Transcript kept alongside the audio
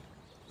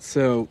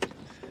So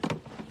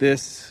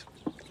this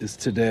is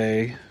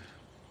today.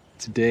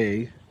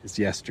 Today is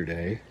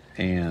yesterday.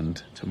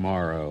 And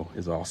tomorrow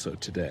is also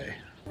today.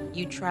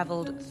 You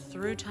traveled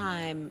through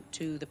time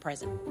to the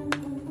present.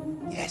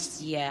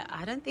 Yes. Yeah,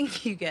 I don't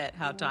think you get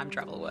how time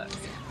travel works.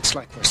 It's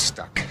like we're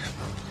stuck.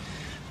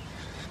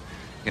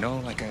 You know,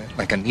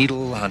 like a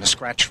needle on a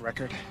scratch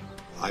record.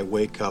 I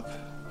wake up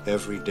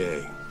every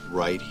day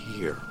right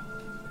here,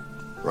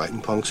 right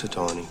in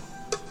Punxsutawney,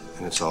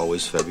 and it's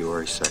always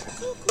February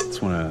 2nd.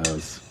 It's one of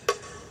those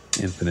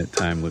infinite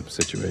time loop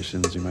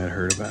situations you might have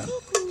heard about.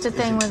 It's a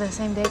thing where the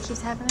same day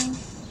keeps happening.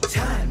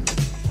 Time.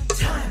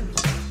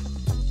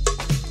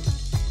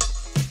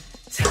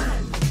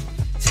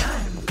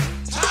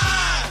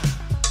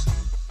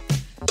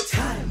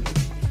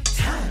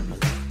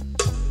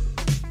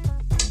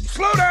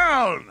 Slow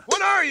down!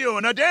 What are you,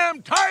 in a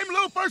damn time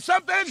loop or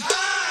something?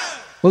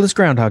 Well, it's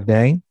Groundhog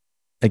Day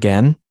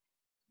again,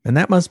 and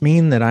that must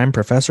mean that I'm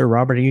Professor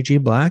Robert E.G.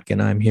 Black,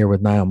 and I'm here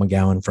with Niall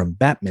McGowan from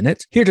Bat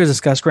Minute, here to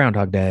discuss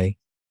Groundhog Day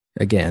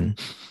again.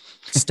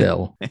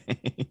 Still,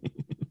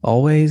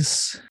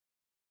 always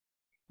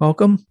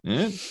welcome.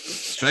 Yeah.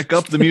 Strike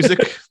up the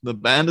music. The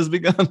band has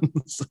begun.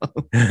 So,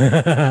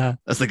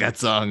 that's like that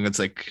song. It's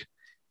like,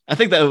 I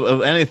think that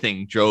of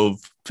anything drove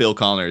Phil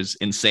Connors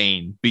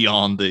insane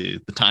beyond the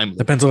time loop.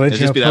 The Pennsylvania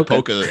just be that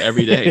polka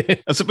every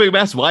day. That's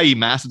that's why he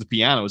mastered the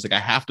piano. It's like I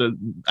have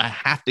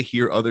to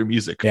hear other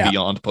music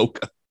beyond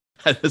polka.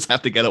 I just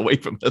have to get away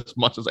from it as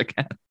much as I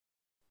can.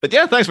 But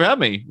yeah, thanks for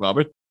having me,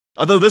 Robert.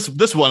 Although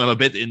this one I'm a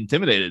bit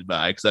intimidated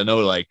by, because I know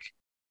like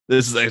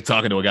this is like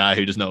talking to a guy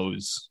who just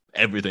knows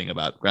everything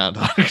about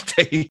Groundhog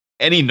Day.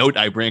 Any note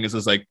I bring is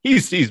just like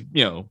he's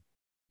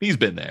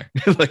been there.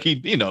 Like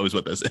he knows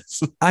what this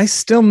is. I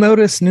still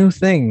notice new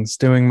things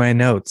doing my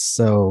notes,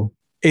 so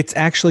it's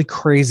actually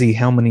crazy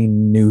how many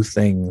new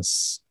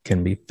things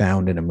can be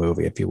found in a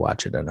movie if you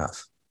watch it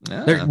enough.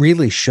 Yeah. There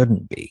really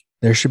shouldn't be.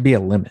 There should be a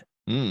limit.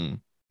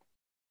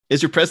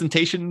 Is your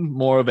presentation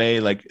more of a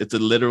like it's a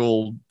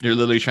literal? You're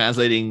literally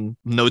translating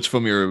notes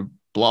from your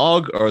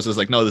blog, or is this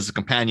like no, this is a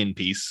companion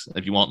piece?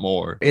 If you want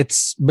more,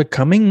 it's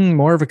becoming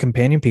more of a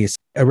companion piece.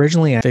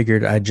 Originally, I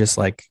figured I'd just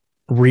like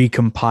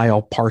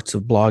recompile parts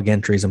of blog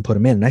entries and put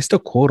them in, and I still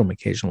quote them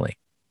occasionally.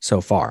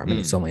 So far, I mean,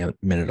 it's only a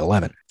minute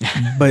 11,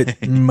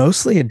 but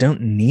mostly I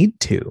don't need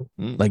to.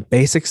 Like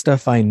basic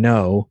stuff I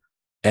know,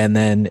 and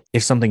then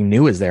if something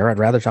new is there, I'd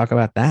rather talk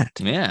about that.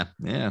 Yeah.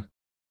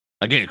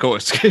 Again, of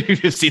course,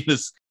 you've seen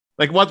this.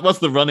 Like, what's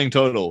the running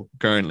total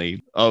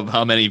currently of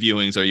how many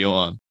viewings are you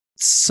on?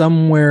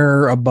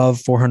 Somewhere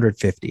above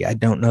 450. I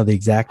don't know the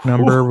exact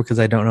number because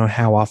I don't know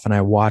how often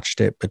I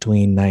watched it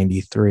between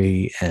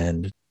 93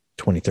 and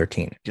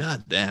 2013.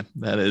 God damn,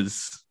 that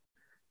is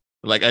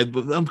like I'm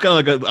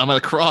kind of like I'm at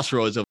a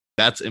crossroads of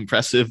that's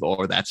impressive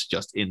or that's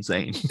just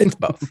insane. It's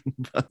both.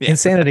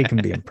 Insanity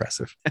can be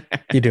impressive.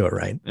 You do it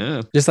right.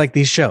 Yeah. Just like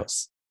these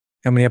shows.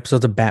 How many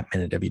episodes of Bat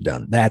Minute have you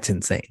done? That's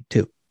insane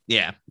too.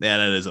 Yeah, that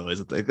is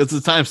always a thing. It's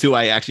the times too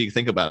I actually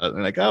think about it.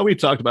 And like, oh, we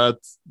talked about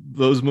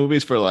those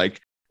movies for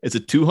like, is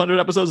it 200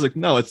 episodes? Like,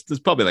 no, it's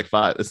probably like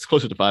 5. It's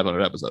closer to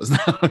 500 episodes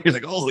now. You're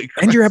like, holy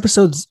crap. And your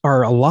episodes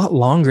are a lot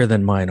longer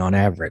than mine on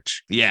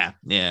average. Yeah.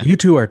 You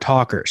two are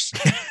talkers.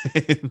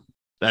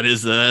 That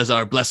is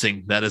our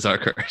blessing. That is our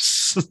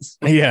curse.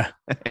 Yeah.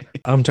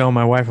 I'm telling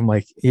my wife, I'm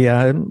like,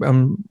 yeah,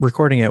 I'm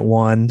recording at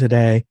 1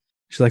 today.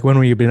 She's like, when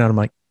will you be done? I'm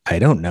like, I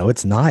don't know.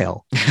 It's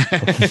Niall.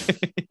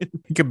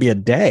 It could be a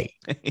day.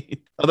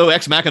 Although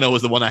Ex Machina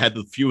was the one I had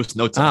the fewest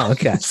notes on. Oh,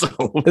 okay. So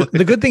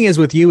the good thing is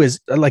with you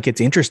is like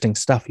it's interesting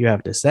stuff you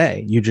have to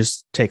say. You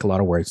just take a lot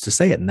of words to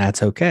say it, and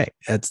that's okay.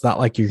 It's not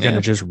like you're going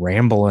to just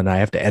ramble and I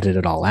have to edit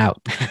it all out.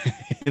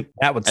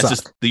 That would suck.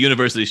 That's just the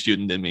university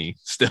student in me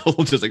still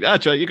just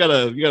like, Troy, you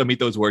gotta meet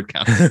those word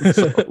counts.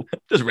 So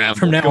just ramble.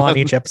 From now on,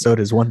 each episode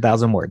is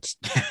 1,000 words.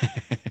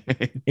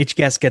 Each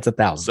guest gets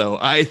 1,000. So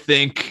I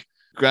think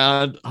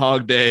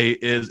Groundhog Day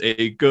is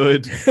a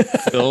good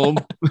film.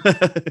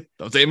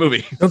 Don't say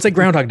movie. Don't say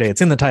Groundhog Day.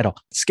 It's in the title.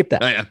 Skip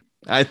that. Oh, yeah.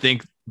 I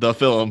think the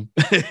film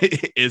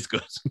is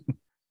good.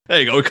 There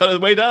you go. We cut it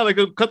way down.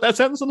 Cut that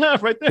sentence in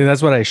half right there. Dude,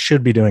 that's what I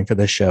should be doing for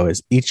this show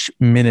is each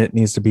minute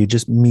needs to be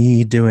just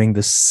me doing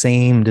the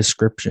same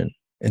description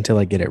until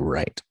I get it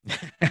right.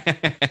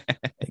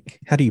 Like,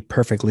 how do you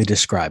perfectly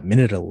describe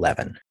minute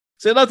 11?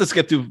 So not to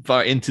skip too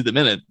far into the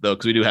minute, though,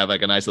 because we do have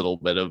like a nice little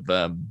bit of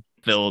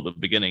fill at the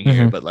beginning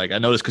here. But like I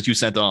noticed because you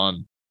sent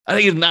on, I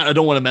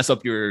don't want to mess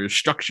up your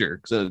structure.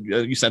 So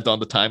you sent on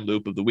the time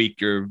loop of the week.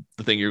 The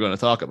thing you're going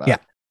to talk about. Yeah.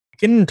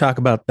 Can you talk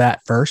about that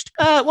first?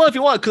 Well, if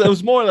you want, because it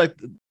was more like,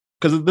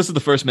 because this is the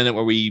first minute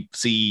where we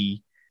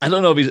see, I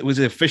don't know if it was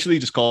officially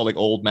just called like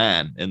old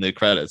man in the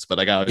credits, but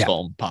I always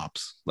call him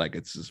Pops. Like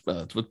it's just,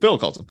 that's what Bill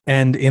calls him.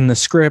 And in the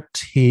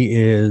script, he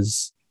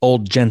is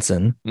old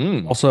Jensen,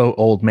 also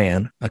old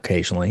man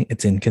occasionally.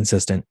 It's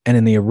inconsistent. And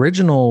in the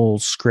original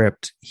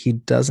script, he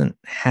doesn't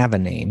have a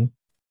name.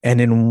 And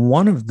in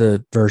one of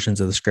the versions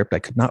of the script, I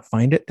could not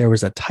find it. There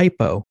was a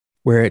typo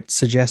where it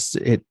suggests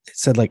it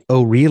said like,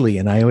 oh, really?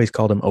 And I always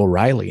called him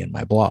O'Reilly in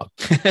my blog.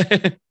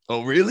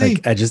 Oh, really?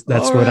 Like that's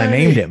what I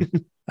named him.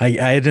 I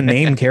had to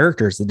name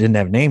characters that didn't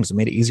have names. It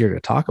made it easier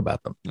to talk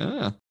about them.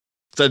 Yeah.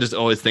 So I just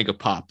always think of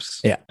Pops.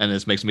 Yeah. And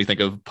this makes me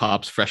think of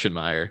Pops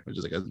Freshenmeyer, which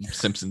is like a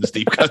Simpsons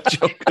deep cut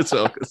joke as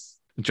well. Because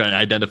I'm trying to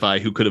identify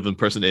who could have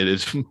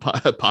impersonated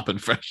Pop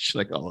and Fresh.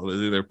 Like, oh, it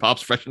was either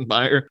Pops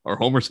Freshenmeyer or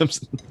Homer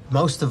Simpson.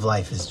 Most of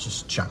life is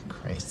just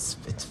junk, right?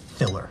 It's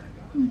filler.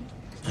 And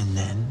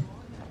then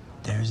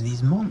there's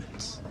these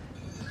moments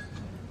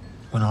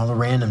when all the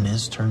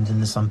randomness turns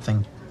into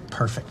something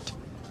perfect.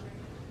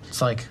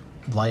 It's like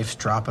life's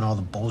dropping all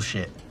the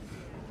bullshit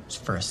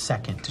just for a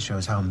second to show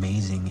us how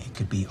amazing it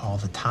could be all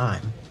the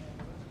time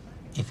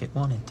if it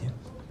wanted to.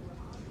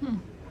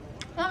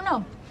 I don't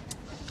know.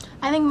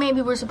 I think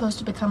maybe we're supposed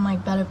to become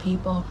like better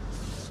people.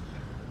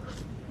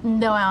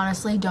 Though I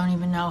honestly don't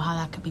even know how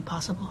that could be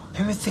possible.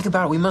 Ever think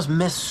about it? We must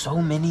miss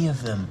so many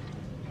of them.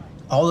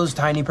 All those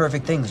tiny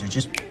perfect things are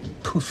just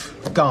poof,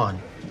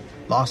 gone,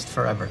 lost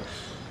forever.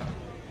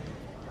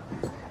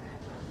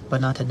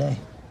 But not today.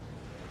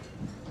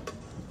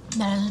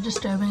 That is a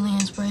disturbingly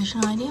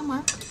inspirational idea,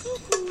 Mark.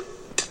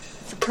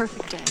 It's a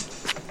perfect day.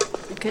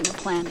 I couldn't have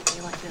planned a day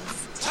like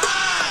this.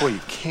 Well, you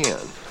can.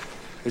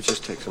 It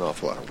just takes an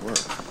awful lot of work.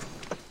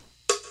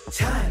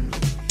 Time.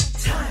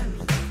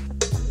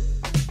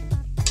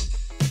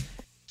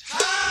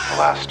 The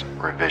last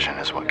revision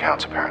is what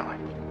counts, apparently.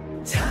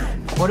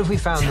 What if we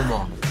found them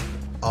all?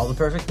 All the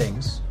perfect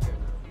things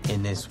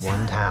in this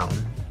one town,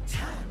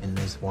 in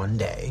this one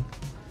day.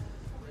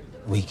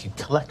 We could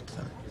collect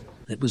them.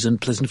 That was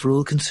unpleasant for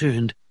all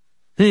concerned.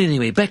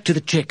 Anyway, back to the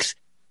checks.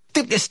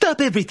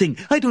 Stop everything!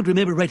 I don't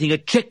remember writing a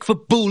check for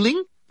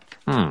bowling.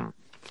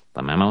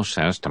 The memo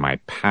says to my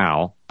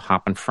pal,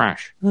 Pop and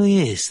Fresh. Oh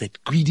yes,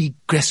 that greedy,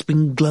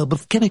 grasping glob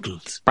of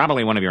chemicals.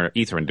 Probably one of your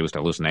ether-induced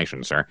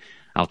hallucinations, sir.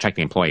 I'll check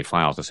the employee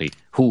files to see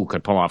who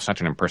could pull off such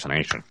an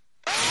impersonation.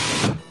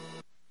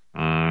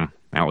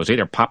 Now, it was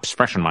either Pops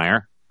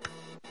Freshenmeyer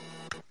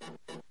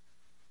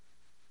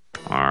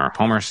or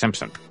Homer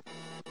Simpson.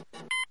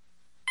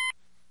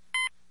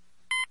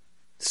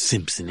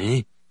 Simpson,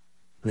 eh?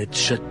 Let's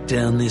shut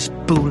down this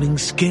bowling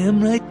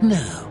scam right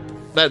now.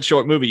 That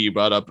short movie you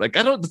brought up, like,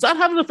 does that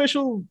have an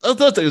official? I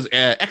thought it was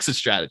Exit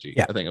Strategy.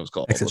 Yeah. I think it was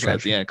called. Exit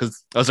Strategy. Yeah,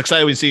 because I was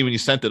excited when you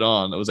sent it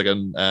on. It was like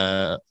an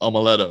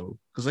Omeletto. I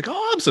was like,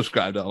 oh, I'm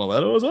subscribed to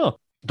Omeletto as well.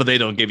 But they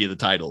don't give you the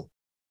title.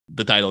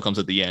 The title comes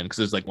at the end because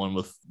there's like one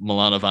with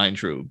Milana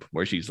Weintraub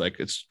where she's like,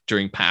 it's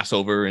during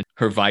Passover and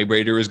her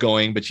vibrator is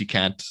going, but she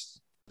can't.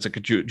 It's like a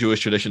Jewish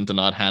tradition to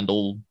not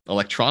handle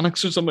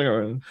electronics or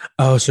something.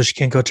 Oh, so she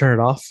can't go turn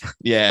it off?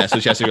 Yeah, so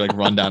she has to like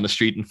run down the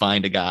street and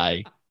find a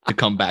guy to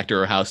come back to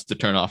her house to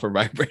turn off her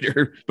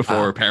vibrator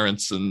before her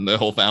parents and the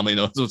whole family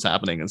knows what's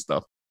happening and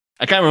stuff.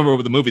 I can't remember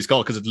what the movie's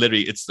called because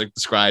it's like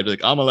described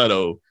like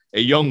Omeletto,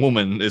 a young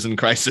woman is in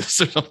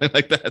crisis or something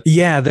like that.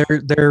 Yeah, their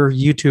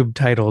YouTube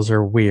titles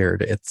are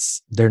weird.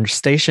 It's their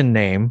station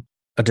name,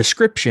 a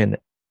description,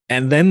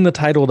 and then the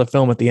title of the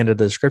film at the end of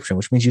the description,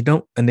 which means you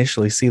don't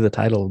initially see the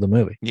title of the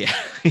movie. Yeah.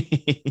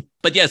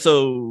 But yeah,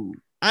 so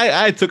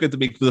I took it to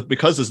be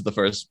because this is the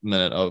first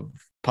minute of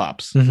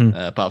Pops,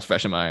 Pops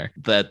Freshenmeyer,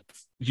 that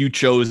you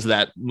chose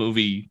that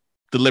movie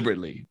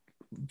deliberately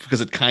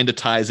because it kind of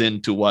ties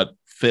into what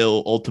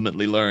Phil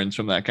ultimately learns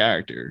from that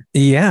character.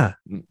 Yeah.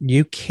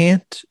 You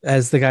can't,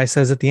 as the guy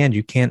says at the end,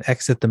 you can't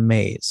exit the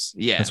maze.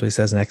 Yeah. That's what he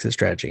says in Exit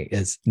Strategy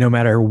is no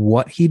matter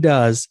what he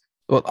does.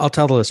 Well, I'll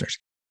tell the listeners.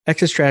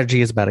 Exit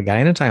Strategy is about a guy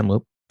in a time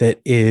loop that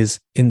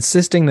is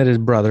insisting that his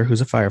brother,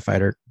 who's a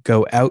firefighter,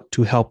 go out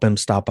to help him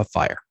stop a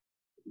fire.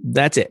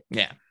 That's it.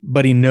 Yeah.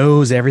 But he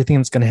knows everything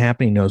that's going to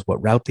happen. He knows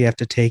what route they have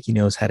to take. He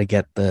knows how to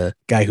get the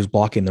guy who's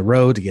blocking the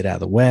road to get out of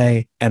the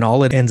way. And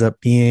all it ends up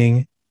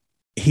being,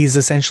 he's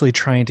essentially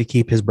trying to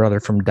keep his brother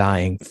from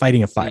dying,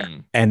 fighting a fire.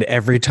 And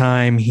every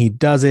time he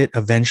does it,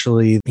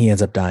 eventually he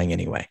ends up dying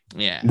anyway.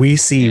 Yeah. We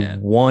see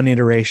one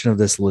iteration of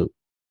this loop,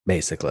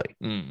 basically,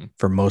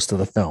 for most of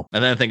the film.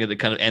 And then I think it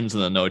kind of ends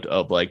on the note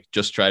of like,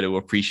 just try to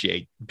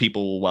appreciate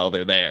people while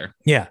they're there.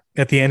 Yeah.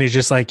 At the end, he's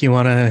just like, you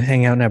want to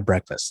hang out and have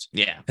breakfast.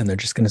 Yeah. And they're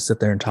just going to sit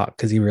there and talk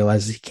because he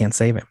realizes he can't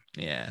save him.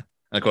 Yeah.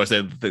 And of course,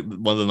 one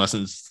of the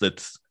lessons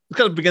that's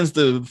kind of begins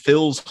to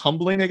Phil's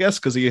humbling, I guess,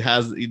 because he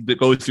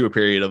goes through a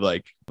period of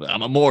like,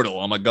 I'm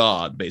immortal, I'm a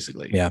god,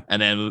 basically. Yeah. And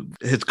then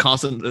his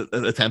constant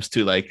attempts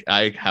to like,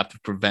 I have to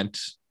prevent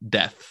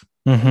death,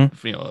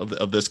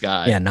 of this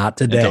guy. Yeah, not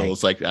today. Until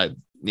it's like, and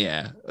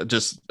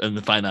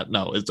to find out,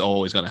 no, it's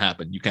always going to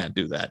happen. You can't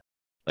do that.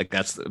 Like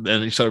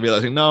then you start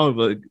realizing, no,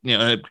 but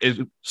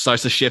it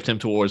starts to shift him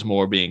towards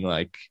more being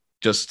like,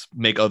 just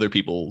make other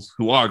people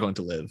who are going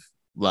to live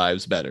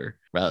lives better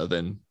rather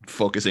than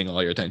focusing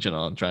all your attention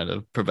on trying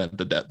to prevent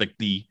the death, like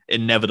the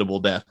inevitable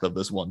death of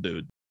this one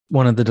dude.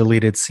 One of the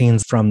deleted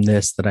scenes from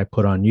this that I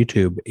put on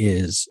YouTube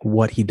is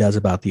what he does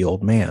about the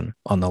old man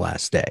on the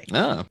last day.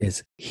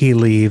 Is he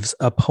leaves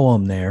a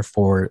poem there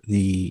for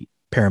the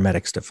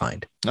paramedics to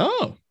find.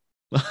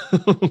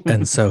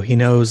 And so he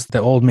knows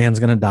the old man's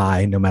going to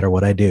die no matter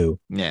what I do.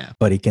 Yeah.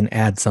 But he can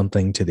add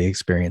something to the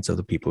experience of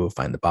the people who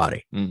find the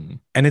body. And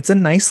it's a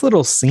nice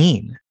little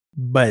scene,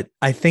 but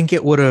I think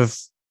it would have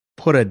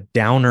put a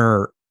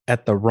downer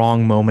at the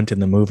wrong moment in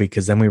the movie,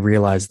 because then we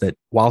realize that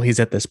while he's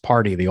at this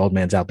party, the old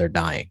man's out there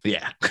dying.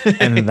 Yeah.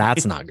 And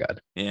that's not good.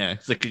 Yeah.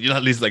 It's like, could you not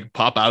at least like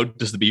pop out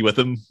just to be with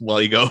him while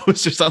he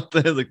goes or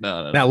something? It's like,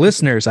 no. Now,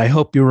 listeners, I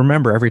hope you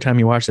remember every time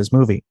you watch this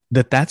movie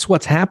that that's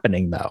what's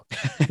happening, though.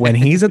 When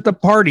he's at the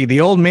party,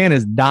 the old man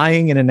is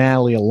dying in an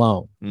alley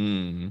alone.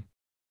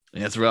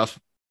 Yeah, it's rough.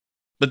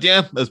 But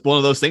yeah, that's one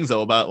of those things,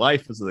 though, about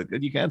life is like,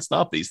 you can't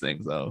stop these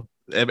things, though.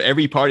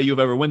 Every party you've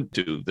ever went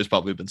to, there's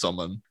probably been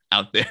someone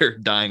out there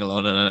dying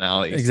alone in an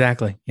alley.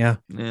 Exactly. Yeah.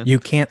 You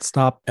can't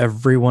stop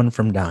everyone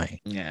from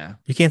dying. Yeah.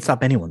 You can't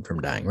stop anyone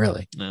from dying,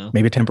 really. No.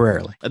 Maybe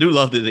temporarily. I do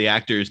love that the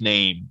actor's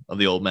name of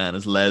the old man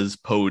is Les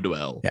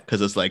Podwell. Because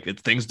it's like,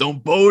 things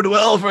don't bode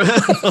well for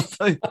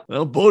him.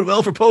 Well, bode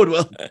well for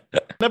Podwell.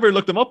 Never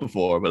looked him up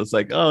before, but it's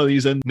like, oh,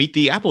 he's in Meet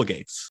the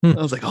Applegates. I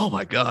was like, oh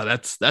my God,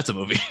 that's a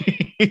movie.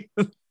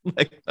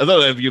 Like, I don't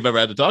know if you've ever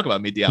had to talk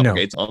about Meet the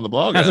Applegates on the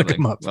blog. Hasn't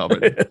come up.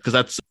 Because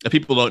that's, if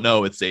people don't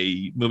know, it's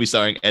a movie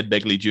starring Ed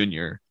Begley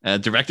Jr.,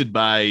 directed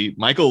by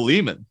Michael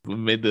Lehman, who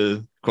made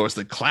of course,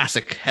 the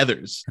classic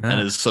Heathers, and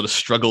has sort of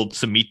struggled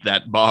to meet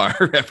that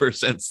bar ever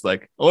since.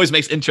 Like, always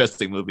makes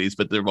interesting movies,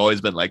 but they've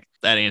always been like,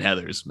 that ain't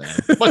Heathers, man.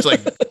 Much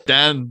like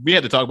we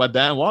had to talk about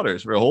Dan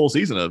Waters for a whole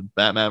season of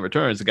Batman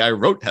Returns. The guy who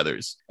wrote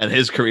Heathers, and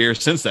his career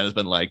since then has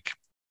been like,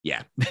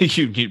 yeah,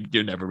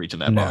 you're never reaching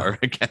that bar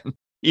again.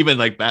 Even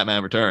like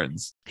Batman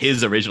Returns,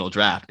 his original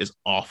draft is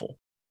awful.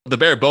 The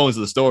bare bones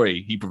of the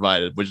story he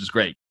provided, which is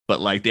great,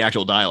 but like the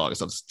actual dialogue and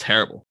stuff is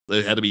terrible.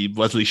 It had to be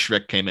Wesley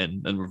Schrick came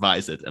in and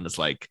revised it, and it's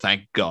like,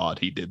 thank God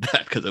he did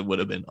that, because it would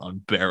have been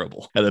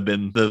unbearable had it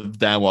been the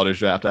Dan Waters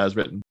draft as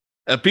written.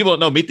 People don't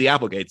know Meet the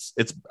Applegates.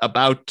 It's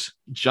about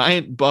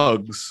giant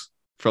bugs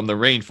from the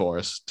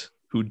rainforest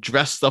who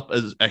dressed up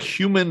as a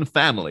human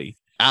family,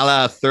 a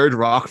la Third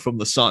Rock from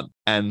the Sun,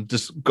 and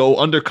just go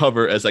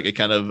undercover as like a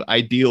kind of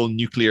ideal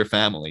nuclear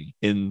family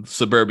in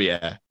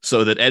suburbia,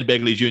 so that Ed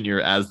Begley Jr.,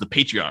 as the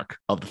patriarch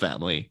of the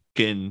family,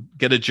 can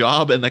get a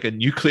job in like a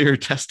nuclear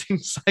testing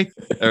site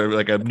or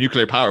like a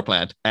nuclear power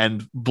plant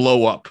and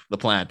blow up the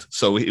plant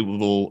so it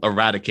will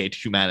eradicate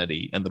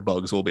humanity and the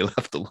bugs will be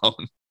left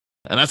alone.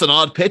 And that's an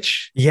odd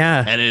pitch.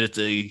 Yeah. And it's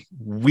a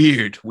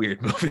weird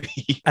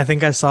movie. I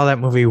think I saw that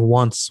movie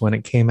once when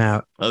it came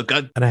out. Oh,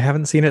 God. And I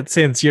haven't seen it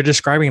since. You're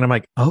describing it. I'm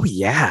like, oh,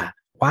 yeah.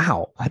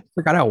 Wow. I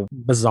forgot how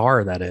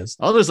bizarre that is.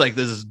 Oh,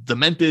 there's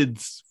demented,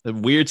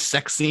 weird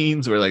sex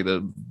scenes where like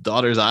the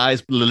daughter's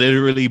eyes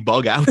literally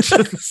bug out and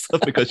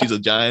stuff because she's a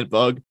giant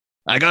bug.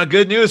 I got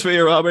good news for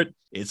you, Robert.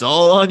 It's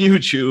all on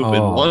YouTube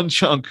in one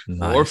chunk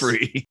for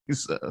free.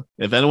 So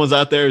if anyone's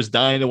out there is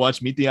dying to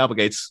watch Meet the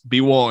Applegates,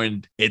 be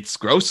warned, it's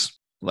gross.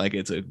 Like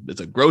it's a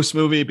gross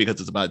movie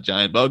because it's about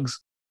giant bugs.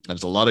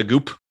 There's a lot of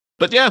goop.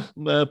 But yeah,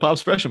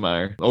 Pops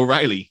Freshemeyer,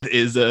 O'Reilly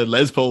is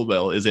Les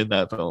Podwell is in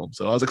that film.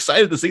 So I was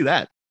excited to see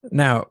that.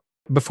 Now,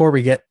 before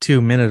we get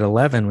to minute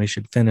 11, we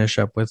should finish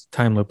up with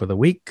Time Loop of the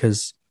Week,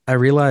 because I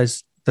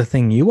realized the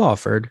thing you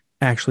offered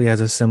actually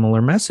has a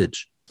similar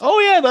message. Oh,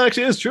 yeah, that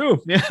actually is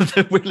true. Yeah,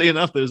 weirdly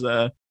enough, it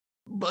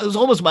was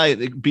almost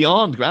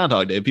beyond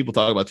Groundhog Day. People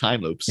talk about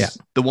time loops. Yeah.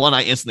 The one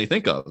I instantly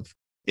think of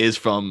is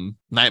from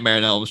Nightmare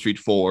on Elm Street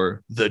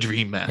 4, The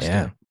Dream Master.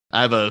 Yeah.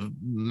 I have a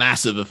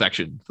massive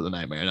affection for the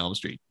Nightmare on Elm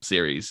Street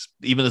series,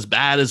 even as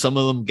bad as some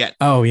of them get.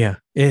 Oh, yeah.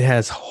 It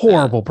has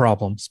horrible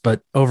problems,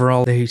 but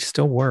overall, they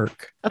still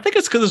work. I think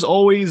it's because there's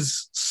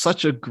always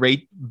such a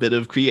great bit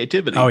of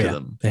creativity to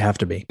them. They have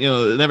to be. You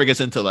know, it never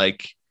gets into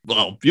like,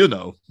 well, you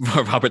know,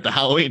 Robert, the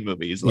Halloween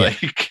movies,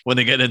 like when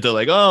they get into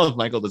like, oh,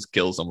 Michael just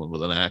kills someone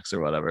with an axe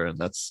or whatever. And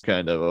that's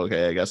kind of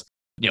okay, I guess.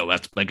 You know,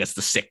 that's, I guess,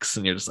 the 6,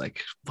 and you're just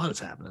like, what is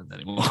happening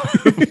anymore?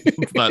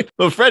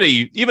 but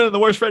Freddy, even in the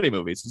worst Freddy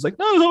movies, it's like,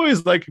 no, it's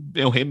always like,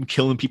 you know, him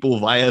killing people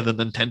via the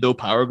Nintendo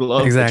Power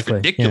Glove. Exactly.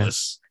 It's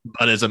ridiculous,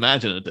 but it's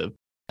imaginative.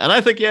 And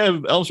I think, yeah,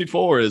 Elm Street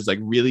 4 is like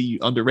really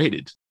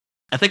underrated.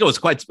 I think it was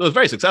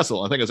very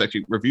successful. I think it was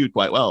actually reviewed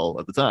quite well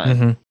at the time.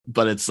 Mm-hmm.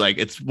 But it's like,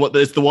 it's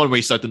the one where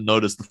you start to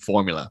notice the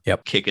formula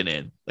Yep. kicking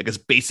in. Like it's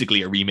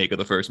basically a remake of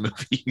the first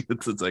movie.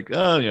 it's like,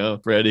 oh, you know,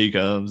 Freddy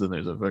comes and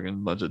there's a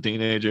fucking bunch of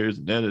teenagers.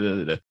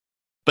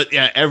 But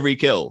yeah, every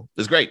kill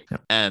is great.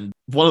 Yep. And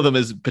one of them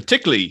is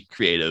particularly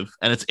creative,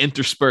 and it's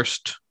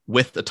interspersed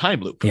with a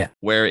time loop,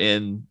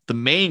 wherein the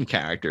main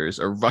characters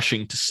are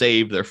rushing to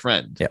save their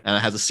friend. Yep. And it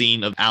has a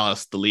scene of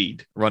Alice, the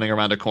lead, running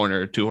around a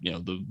corner to, you know,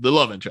 the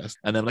love interest.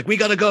 And then like, we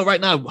got to go right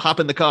now, hop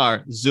in the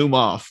car, zoom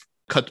off,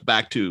 cut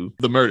back to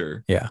the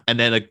murder. Yeah. And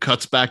then it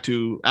cuts back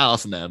to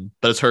Alice and them,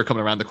 but it's her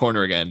coming around the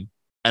corner again.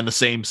 And the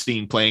same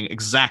scene playing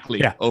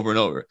exactly over and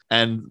over.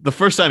 And the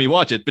first time you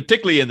watch it,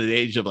 particularly in the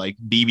age of like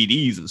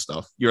DVDs and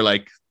stuff, you're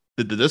like,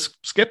 did this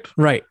skip?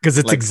 Right. Because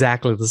it's like,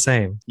 exactly the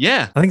same.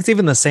 Yeah. I think it's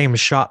even the same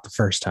shot the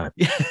first time.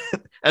 Yeah.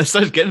 And it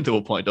starts getting to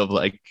a point of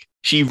like,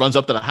 she runs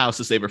up to the house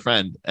to save her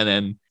friend. And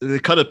then they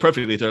cut it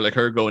perfectly to like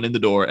her going in the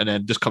door and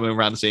then just coming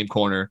around the same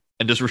corner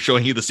and just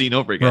showing you the scene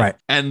over again. Right.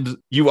 And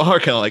you are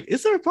kind of like,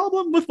 is there a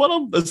problem with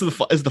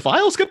is the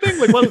file skipping?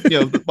 Like, what,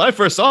 you know, when I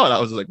first saw it, I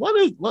was like,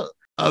 what?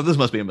 Oh, this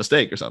must be a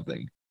mistake or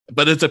something.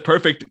 But it's a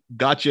perfect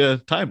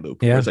gotcha time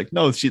loop. Yeah. Where it's like,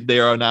 no, they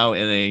are now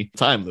in a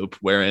time loop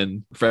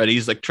wherein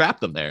Freddy's like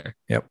trapped them there.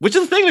 Yep. Which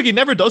is the thing, like he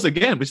never does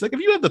again. But it's like, if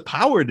you have the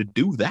power to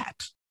do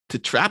that, to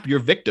trap your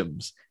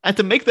victims and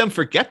to make them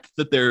forget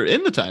that they're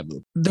in the time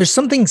loop. There's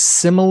something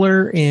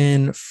similar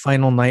in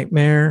Final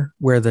Nightmare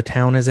where the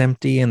town is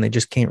empty and they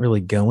just can't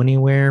really go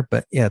anywhere.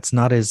 But yeah, it's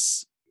not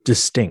as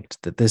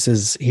distinct that this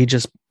is, he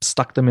just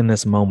stuck them in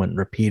this moment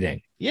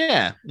repeating.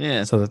 Yeah.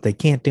 Yeah. So that they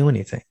can't do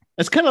anything.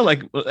 It's kind of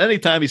like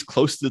anytime he's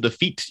close to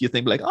defeat, you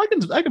think like,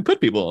 I can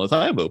put people in a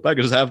time loop. I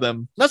can just have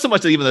them, not so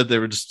much even that they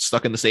were just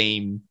stuck in the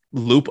same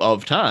loop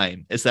of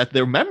time. It's that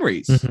their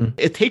memories. Mm-hmm.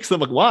 It takes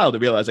them a while to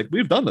realize like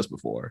we've done this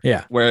before.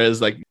 Yeah. Whereas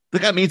like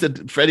that means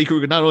that Freddy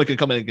Krueger not only can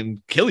come in and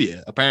can kill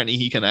you, apparently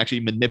he can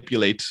actually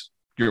manipulate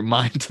your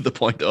mind to the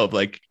point of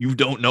like you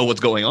don't know what's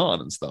going on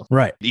and stuff.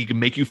 Right. He can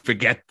make you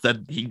forget that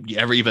he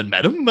ever even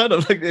met him. I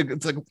don't, like,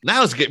 it's like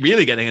now it's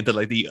really getting into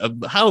like the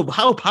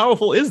how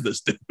powerful is this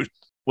dude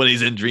when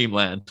he's in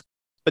Dreamland.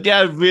 But yeah,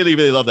 I really,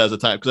 really love that as a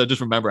time because I just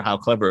remember how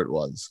clever it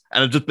was.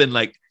 And I've just been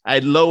like, I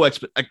had low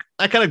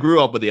I kind of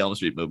grew up with the Elm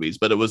Street movies,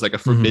 but it was like a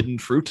forbidden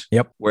fruit.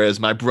 Yep. Whereas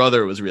my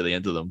brother was really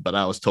into them, but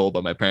I was told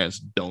by my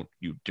parents,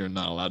 you're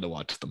not allowed to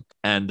watch them.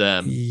 And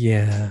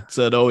yeah.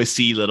 So I'd always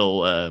see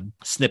little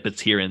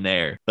snippets here and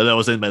there. But that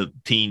was in my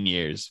teen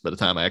years by the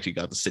time I actually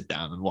got to sit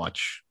down and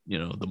watch,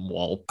 them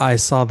all. I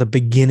saw the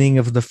beginning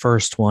of the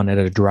first one at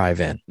a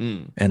drive-in.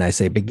 And I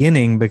say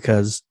beginning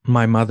because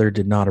my mother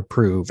did not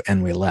approve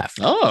and we left.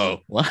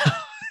 Oh, wow.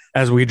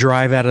 As we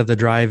drive out of the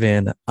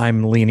drive-in,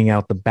 I'm leaning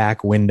out the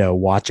back window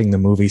watching the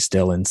movie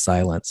still in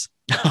silence.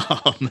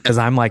 Because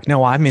I'm like,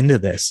 no, I'm into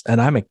this.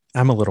 And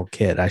I'm a little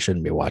kid. I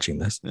shouldn't be watching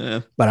this.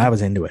 Yeah. But I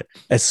was into it.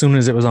 As soon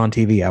as it was on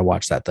TV, I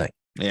watched that thing.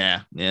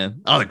 Yeah. Yeah.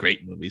 All the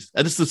great movies.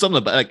 And this is something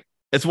about like,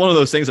 it's one of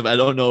those things of I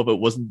don't know if it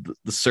wasn't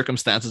the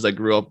circumstances I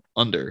grew up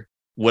under.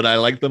 Would I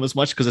like them as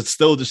much? Because it's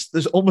still just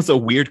there's almost a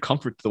weird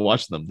comfort to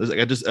watch them. There's like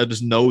I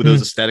just know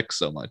those aesthetics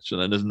so much,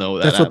 and I just know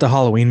that that's what the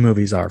Halloween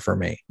movies are for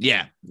me.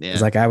 Yeah, yeah.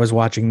 It's like I was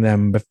watching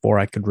them before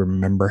I could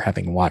remember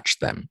having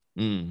watched them.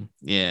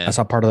 Yeah, I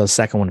saw part of the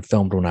second one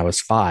filmed when I was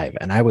 5,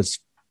 and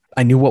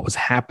I knew what was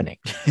happening.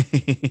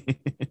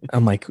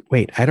 I'm like,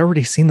 wait, I'd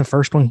already seen the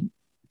first one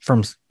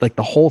from like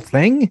the whole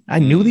thing. I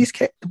knew these.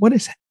 What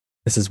is?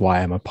 This is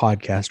why I'm a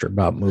podcaster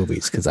about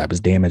movies because I was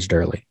damaged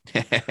early.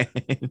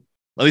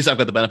 At least I've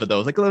got the benefit though.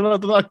 It's like they're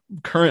not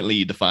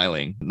currently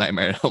defiling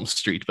Nightmare on Elm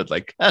Street, but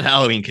like that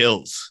Halloween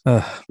Kills.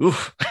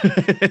 Oof.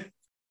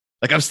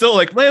 Like I'm still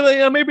like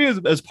maybe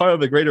as part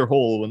of a greater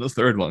whole when this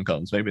third one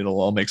comes, maybe it'll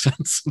all make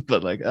sense.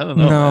 But like I don't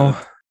know.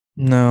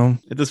 No.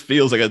 It just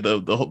feels like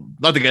the whole,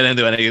 not to get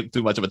into any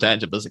too much of a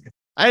tangent, but like,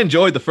 I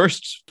enjoyed the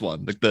first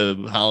one, like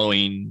the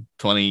Halloween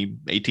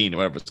 2018 or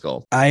whatever it's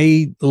called.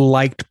 I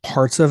liked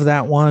parts of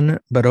that one,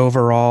 but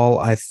overall,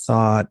 I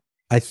thought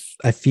I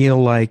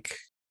feel like.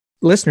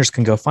 Listeners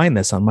can go find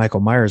this on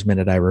Michael Myers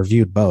Minute. I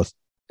reviewed both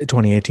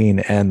 2018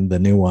 and the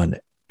new one.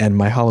 And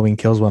my Halloween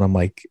Kills one, I'm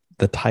like,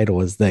 the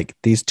title is like,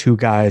 these two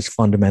guys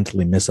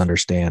fundamentally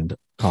misunderstand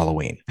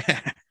Halloween.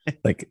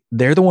 Like,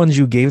 they're the ones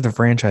you gave the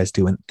franchise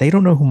to, and they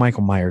don't know who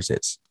Michael Myers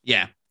is.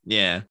 Yeah.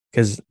 Yeah.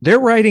 Because they're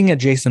writing a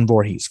Jason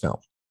Voorhees film,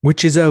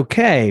 which is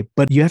okay,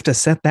 but you have to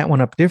set that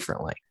one up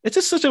differently. It's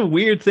just such a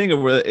weird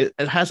thing where it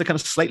has a kind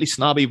of slightly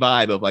snobby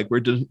vibe of like, we're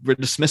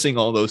dismissing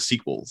all those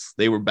sequels.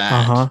 They were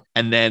bad.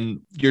 And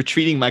then you're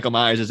treating Michael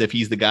Myers as if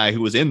he's the guy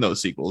who was in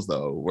those sequels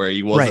though, where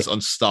he was this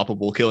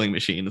unstoppable killing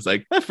machine. It's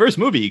like that first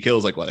movie, he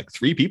kills like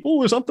 3 people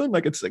or something.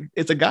 Like it's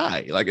a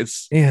guy, like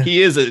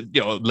he is a,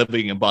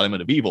 living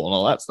embodiment of evil and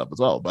all that stuff as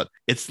well. But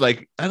it's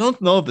like, I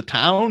don't know if the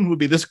town would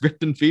be this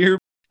gripped in fear.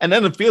 And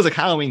then it feels like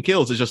Halloween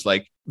Kills is just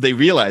like, they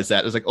realize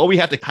that it's like, oh, we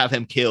have to have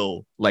him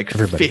kill like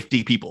everybody.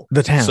 50 people.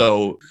 The town.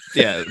 So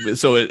yeah,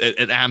 so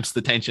it amps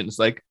the tension. It's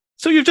like,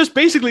 so you've just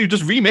basically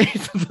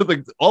remade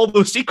like all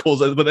those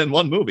sequels within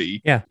one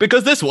movie. Yeah.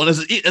 Because this one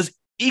is as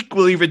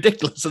equally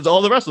ridiculous as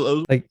all the rest of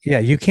those. Like, yeah,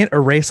 you can't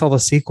erase all the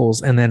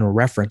sequels and then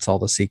reference all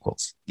the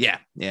sequels. Yeah.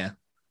 Yeah.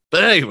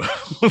 But anyway,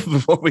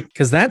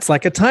 because that's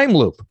like a time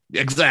loop.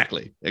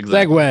 Exactly.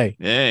 Segue.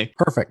 Yeah.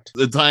 Perfect.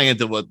 Tying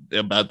into what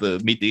about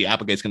the Meet the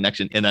Applegates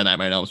connection in that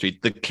Nightmare on Elm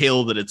Street, the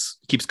kill that it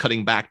keeps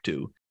cutting back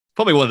to,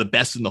 probably one of the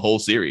best in the whole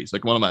series.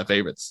 Like one of my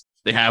favorites.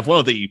 They have one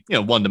of the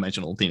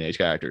one-dimensional teenage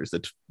characters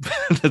that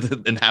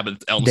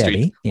inhabit Elm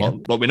Street. Yeah.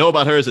 Well, what we know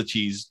about her is that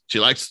she's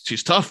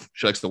tough,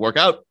 she likes to work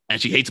out, and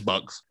she hates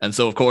bugs. And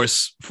so, of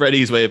course,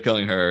 Freddy's way of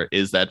killing her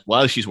is that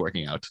while she's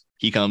working out,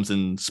 he comes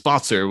and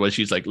spots her while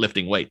she's like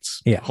lifting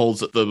weights, holds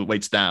the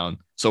weights down,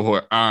 so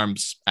her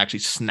arms actually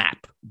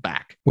snap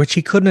back. Which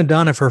he couldn't have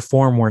done if her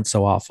form weren't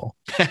so awful.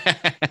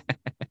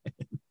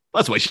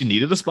 That's why she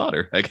needed a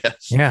spotter, I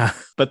guess. Yeah.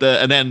 But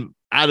and then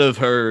out of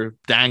her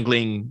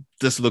dangling,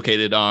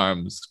 dislocated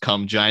arms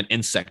come giant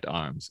insect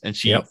arms, and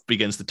she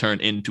begins to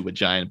turn into a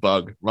giant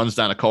bug, runs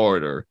down a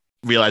corridor,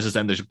 realizes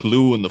then there's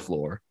glue on the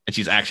floor, and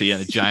she's actually in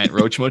a giant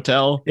roach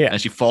motel,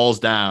 and she falls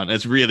down. And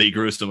it's really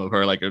gruesome of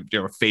her, like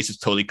her face is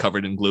totally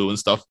covered in glue and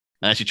stuff.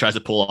 And she tries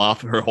to pull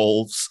off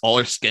all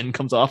her skin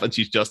comes off, and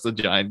she's just a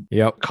giant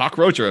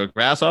cockroach or a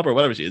grasshopper or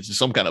whatever she is, just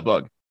some kind of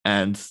bug.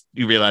 And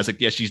you realize, like,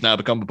 she's now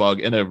become a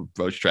bug in a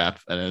roach trap,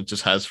 and it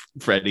just has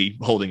Freddy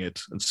holding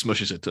it and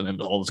smushes it, and then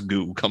all this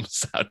goo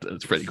comes out, and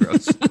it's pretty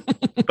gross.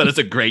 But it's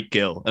a great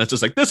kill, and it's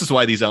just like, this is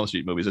why these Elm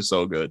Street movies are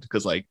so good,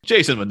 because like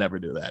Jason would never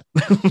do that.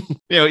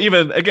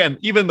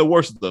 Even the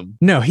worst of them.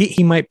 No,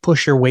 he might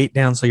push your weight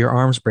down so your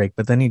arms break,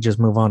 but then he just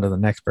move on to the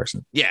next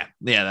person. Yeah,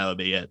 that would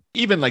be it.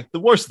 Even like the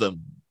worst of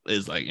them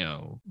is like,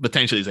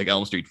 potentially it's like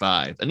Elm Street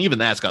 5, and even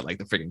that's got like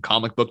the freaking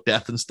comic book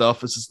death and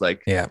stuff. It's just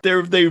like, they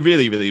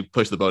really, really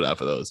push the boat out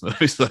for those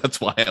movies. So that's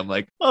why I'm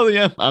like, oh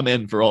yeah, I'm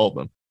in for all of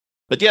them.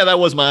 But yeah, that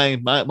was my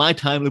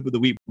time loop of the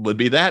week, would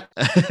be that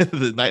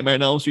the Nightmare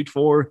on Elm Street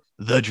 4,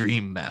 The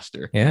Dream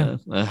Master. Yeah,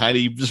 I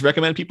highly just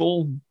recommend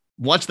people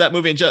watch that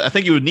movie. And I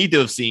think you would need to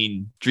have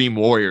seen Dream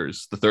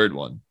Warriors, the third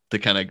one, to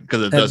kind of,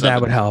 because it does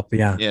that would help.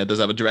 Yeah, it does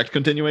have a direct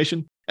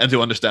continuation. And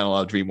to understand a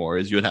lot of Dream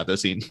Warriors, you would have to have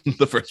seen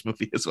the first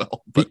movie as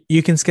well. But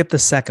you can skip the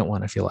second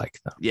one if you like,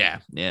 though. Yeah.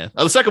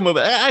 Oh, the second movie,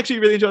 I actually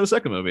really enjoy the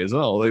second movie as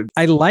well.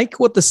 I like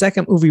what the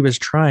second movie was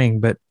trying,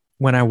 but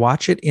when I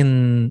watch it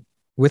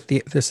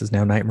this is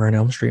now Nightmare on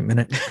Elm Street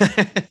minute.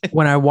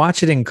 When I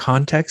watch it in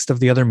context of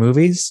the other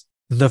movies,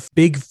 the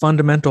big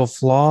fundamental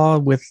flaw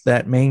with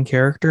that main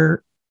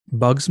character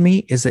bugs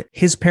me is that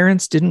his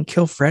parents didn't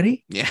kill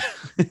Freddy. Yeah.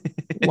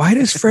 Why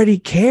does Freddy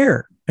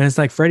care? And it's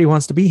like, Freddy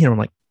wants to be him. I'm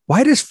like,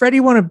 why does Freddy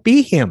want to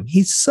be him?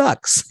 He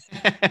sucks.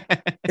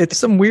 It's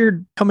some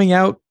weird coming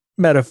out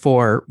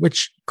metaphor,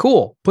 which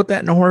cool. Put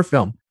that in a horror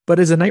film. But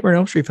as a Nightmare on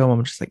Elm Street film,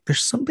 I'm just like,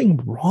 there's something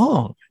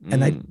wrong.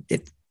 And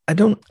I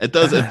don't. It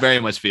does. It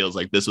very much feels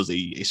like this was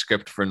a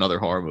script for another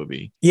horror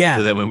movie. Yeah.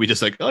 So then when we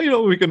just like,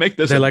 we can make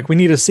this. They're like, we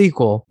need a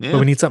sequel, but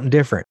we need something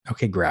different.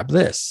 Okay, grab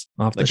this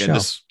off the shelf. And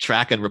just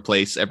track and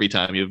replace every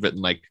time you've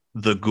written like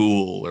The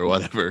Ghoul or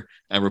whatever,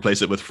 and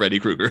replace it with Freddy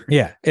Krueger.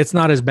 Yeah, it's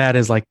not as bad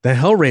as like the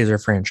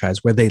Hellraiser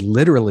franchise, where they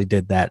literally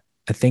did that.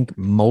 I think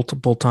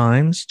multiple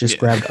times. Just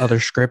grabbed other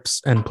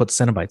scripts and put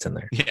Cenobites in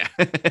there. Yeah.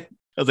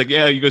 I was like,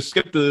 you go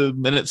skip the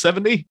minute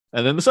 70,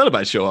 and then the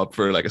Cenobites show up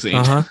for like a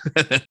scene.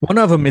 One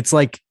of them, it's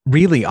like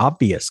really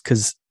obvious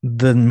because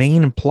the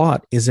main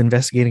plot is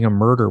investigating a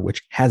murder,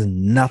 which has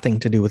nothing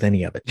to do with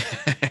any of it.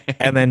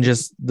 And then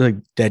just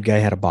the dead guy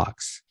had a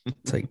box.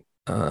 It's like,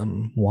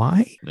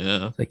 why?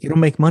 Yeah. It's like, it'll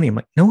make money. I'm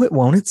like, no, it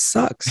won't. It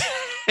sucks.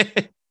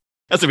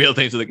 That's the real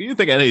thing. So like, you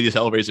think any of these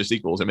Hellraiser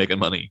sequels are making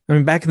money? I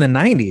mean, back in the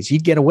 90s,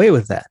 you'd get away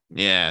with that.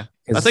 Yeah.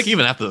 I think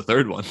even after the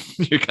third one,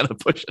 you're kind of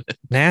pushing it.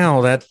 Now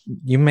that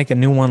you make a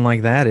new one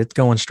like that, it's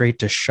going straight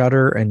to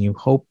Shudder, and you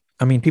hope,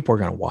 people are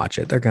going to watch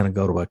it. They're going to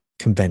go to a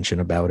convention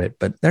about it,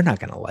 but they're not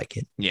going to like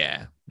it.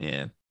 Yeah.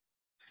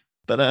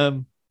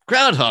 But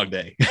Groundhog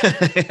Day.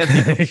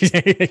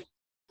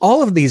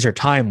 All of these are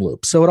time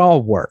loops, so it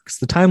all works.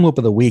 The time loop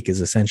of the week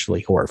is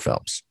essentially horror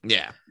films.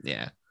 Yeah.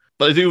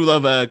 But I do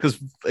love because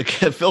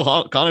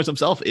Phil Connors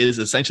himself is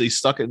essentially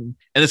stuck in,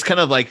 and it's kind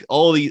of like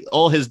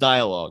all his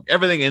dialogue,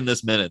 everything in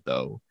this minute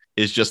though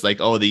is just like,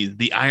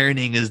 the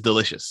ironing is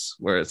delicious,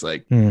 where it's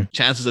like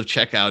chances of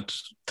checkout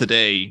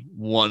today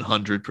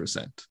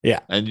 100%.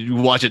 Yeah, and you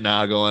watch it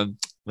now going,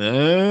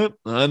 I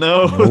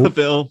know,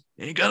 Phil,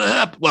 ain't gonna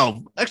happen.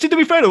 Well, actually, to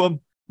be fair to him,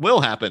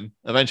 will happen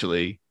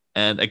eventually,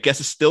 and I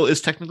guess it still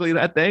is technically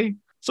that day,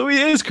 so he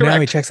is correct.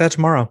 No, he checks out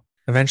tomorrow.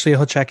 Eventually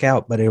he'll check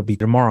out, but it'll be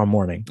tomorrow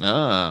morning.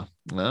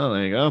 Well,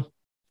 there you go.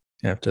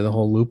 After the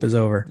whole loop is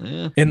over.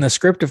 Yeah. In the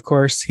script, of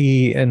course,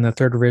 in the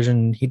third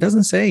revision, he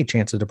doesn't say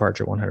chance of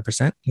departure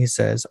 100%. He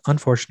says,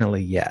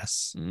 unfortunately,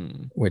 yes,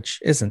 which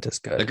isn't as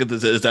good.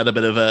 Is that a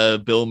bit of a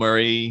Bill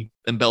Murray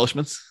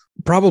embellishments?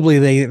 Probably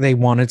they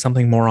wanted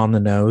something more on the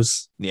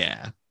nose.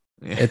 Yeah.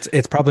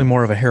 It's probably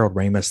more of a Harold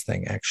Ramis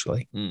thing,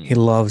 actually. He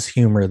loves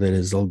humor that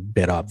is a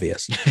bit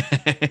obvious.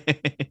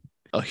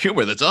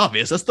 Humor that's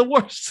obvious. That's the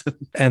worst.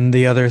 And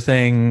the other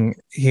thing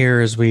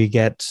here as we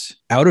get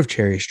out of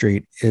Cherry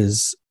Street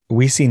is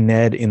we see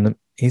Ned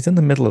he's in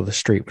the middle of the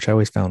street, which I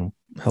always found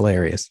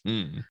hilarious.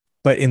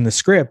 But in the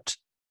script,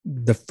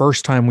 the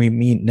first time we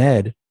meet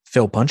Ned,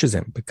 Phil punches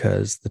him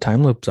because the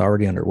time loop's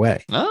already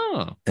underway.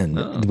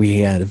 We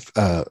had,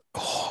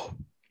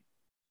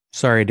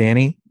 sorry,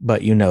 Danny,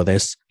 but you know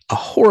this, a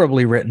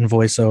horribly written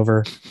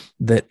voiceover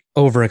that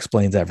over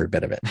explains every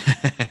bit of it.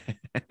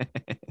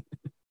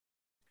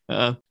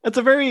 It's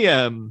a very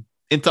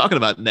in talking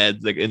about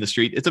Ned like in the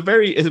street,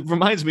 it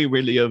reminds me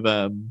really of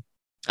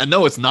I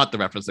know it's not the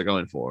reference they're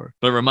going for,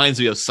 but it reminds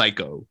me of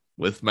Psycho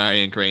with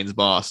Marion Crane's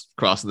boss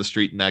crossing the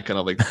street and that kind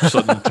of like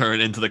sudden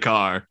turn into the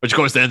car, which of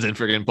course ends in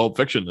freaking Pulp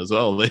Fiction as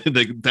well.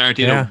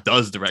 Tarantino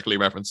does directly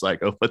reference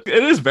Psycho, but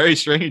it is very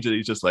strange that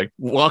he's just like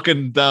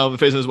walking down the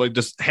face of his way,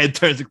 just head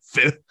turns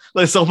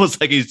like it's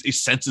almost like he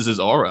senses his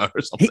aura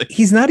or something.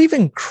 He's not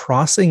even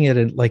crossing it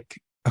in like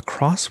a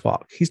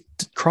crosswalk. He's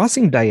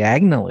crossing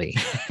diagonally.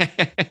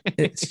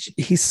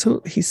 He's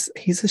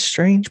a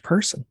strange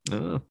person.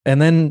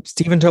 And then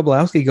Stephen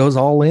Tobolowsky goes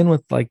all in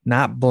with like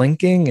not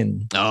blinking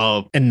and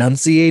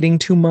enunciating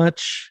too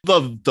much.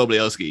 Love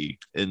Tobolowsky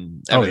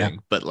in everything,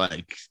 but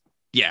like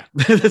yeah,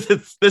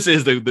 this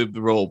is the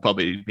role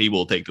probably he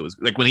will take to his,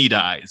 like when he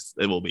dies,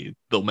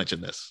 they'll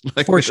mention this.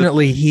 Like,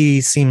 Fortunately, he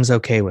seems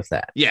okay with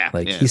that. Yeah,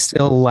 like yeah. he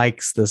still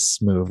likes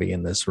this movie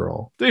and this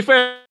role. To be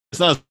fair, it's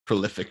not as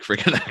prolific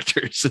freaking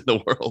actors in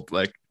the world.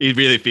 Like he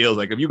really feels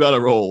like if you got a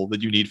role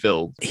that you need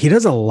filled. He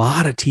does a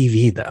lot of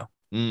TV though.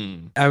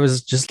 Mm. I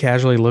was just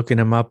casually looking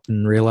him up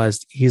and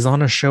realized he's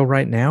on a show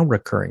right now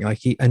recurring. Like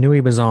I knew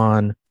he was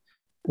on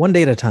One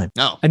Day at a Time.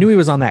 Oh. I knew he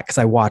was on that because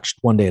I watched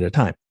One Day at a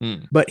Time.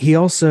 Mm. But he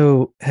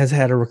also has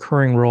had a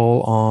recurring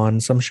role on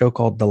some show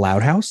called The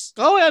Loud House.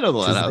 Oh, yeah, I know The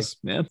Loud House.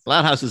 Man,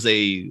 Loud House is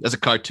a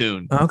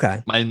cartoon.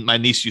 Okay. My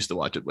niece used to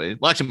watch it.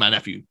 Well, actually, my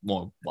nephew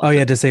more. Oh,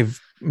 yeah, to say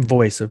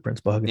voice of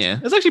Principal Huggins. Yeah,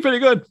 it's actually pretty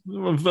good.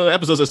 The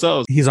episodes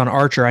themselves. He's on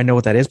Archer. I know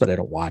what that is, but I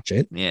don't watch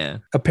it. Yeah.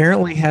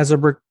 Apparently has a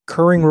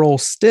recurring role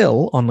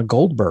still on the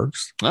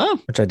Goldbergs,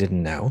 which I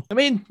didn't know. I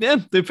mean, yeah,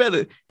 they've had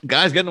the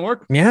guy's getting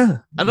work. Yeah.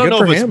 I don't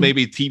know if it's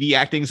maybe TV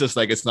acting. Just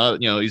like it's not,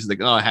 he's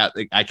like, oh,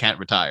 I can't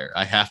retire.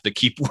 I have to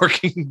keep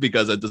working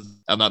because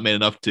I'm not made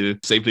enough to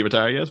safely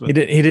retire yet. But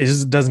He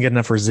just doesn't get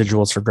enough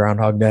residuals for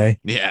Groundhog Day.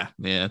 Yeah.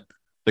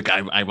 The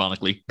guy,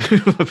 ironically,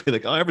 would be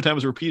like, oh, every time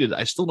it's repeated,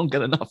 I still don't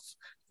get enough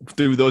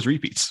through those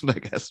repeats, I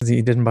guess.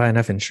 He didn't buy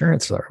enough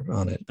insurance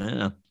on it.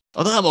 Yeah.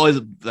 Although I'm always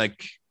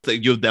like,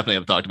 you'll definitely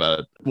have talked about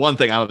it. One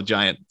thing, I'm a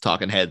giant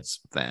Talking Heads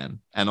fan.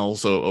 And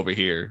also over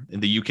here in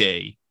the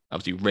UK,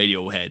 obviously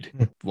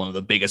Radiohead, one of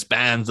the biggest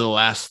bands of the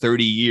last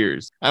 30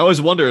 years. I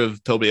always wonder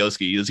if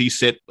Tobolowsky, does he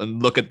sit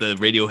and look at the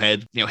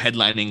Radiohead,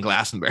 headlining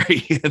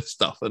Glastonbury and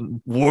stuff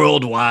and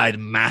worldwide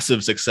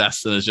massive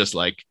success. And it's just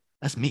like,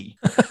 that's me.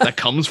 That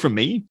comes from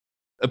me.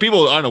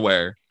 People aren't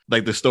aware.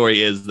 Like the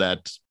story is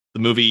that the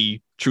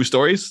movie True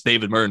Stories,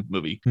 David Byrne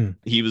movie,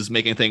 he was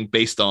making a thing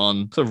based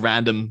on sort of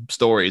random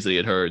stories that he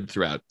had heard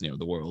throughout,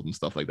 the world and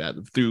stuff like that,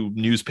 through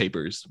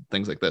newspapers,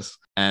 things like this.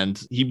 And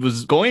he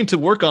was going to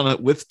work on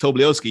it with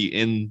Tobolowsky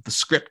in the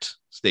script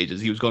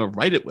stages. He was going to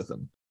write it with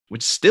him,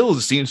 which still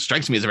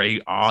strikes me as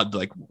very odd.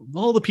 Like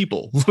all the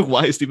people,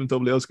 why is Stephen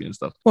Tobolowsky and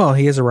stuff? Well,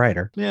 he is a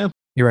writer. Yeah.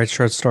 He writes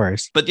short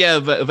stories. But yeah,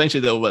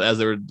 eventually though, as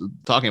they were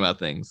talking about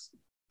things,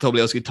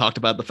 Tobolowsky talked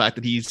about the fact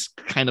that he's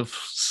kind of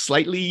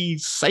slightly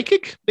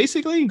psychic,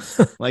 basically.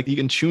 Like you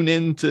can tune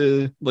in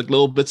to like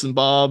little bits and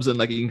bobs and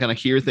like you can kind of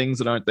hear things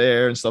that aren't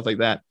there and stuff like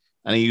that.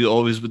 And he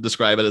always would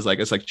describe it as like,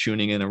 it's like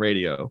tuning in a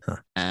radio. Huh.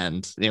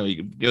 And,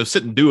 you could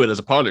sit and do it as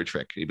a parlor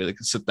trick. He'd be like,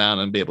 sit down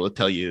and be able to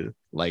tell you,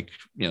 like,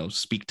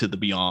 speak to the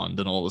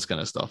beyond and all this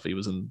kind of stuff. He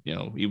was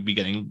he'd be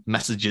getting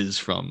messages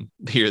from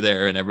here,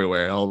 there, and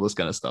everywhere, and all this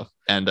kind of stuff.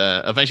 And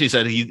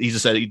eventually he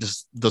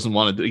just doesn't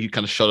want to do, he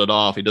kind of shut it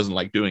off. He doesn't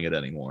like doing it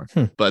anymore.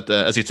 But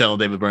as he told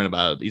David Byrne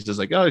about it, he's just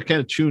like, oh, it kind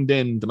of tuned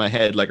in to my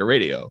head like a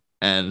radio.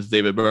 And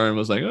David Byrne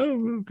was like,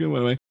 oh, okay,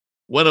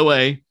 went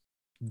away.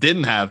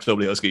 Didn't have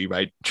Tobolowsky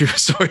write True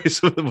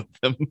Stories with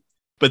him.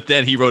 But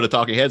then he wrote a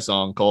Talking Head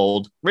song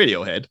called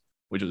Radiohead,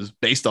 which was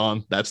based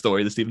on that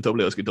story that Stephen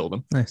Tobolowsky told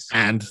him. Nice.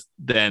 And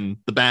then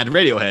the band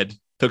Radiohead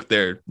took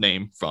their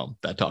name from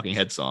that Talking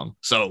Head song.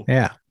 So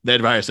yeah,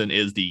 Ned Ryerson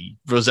is the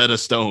Rosetta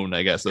Stone,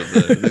 I guess, of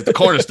the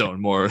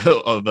cornerstone more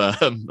of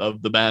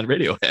the band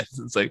Radiohead.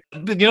 It's like,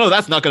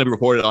 that's not going to be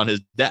reported on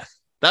his death.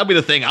 That'll be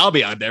the thing. I'll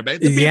be out there, man.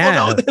 The people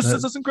know this.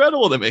 This is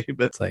incredible to me.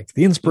 But it's like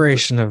the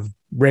inspiration of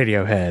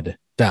Radiohead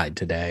died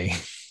today.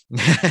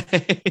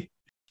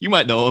 You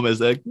might know him as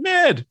like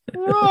Ned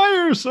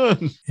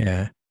Ryerson.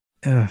 Yeah.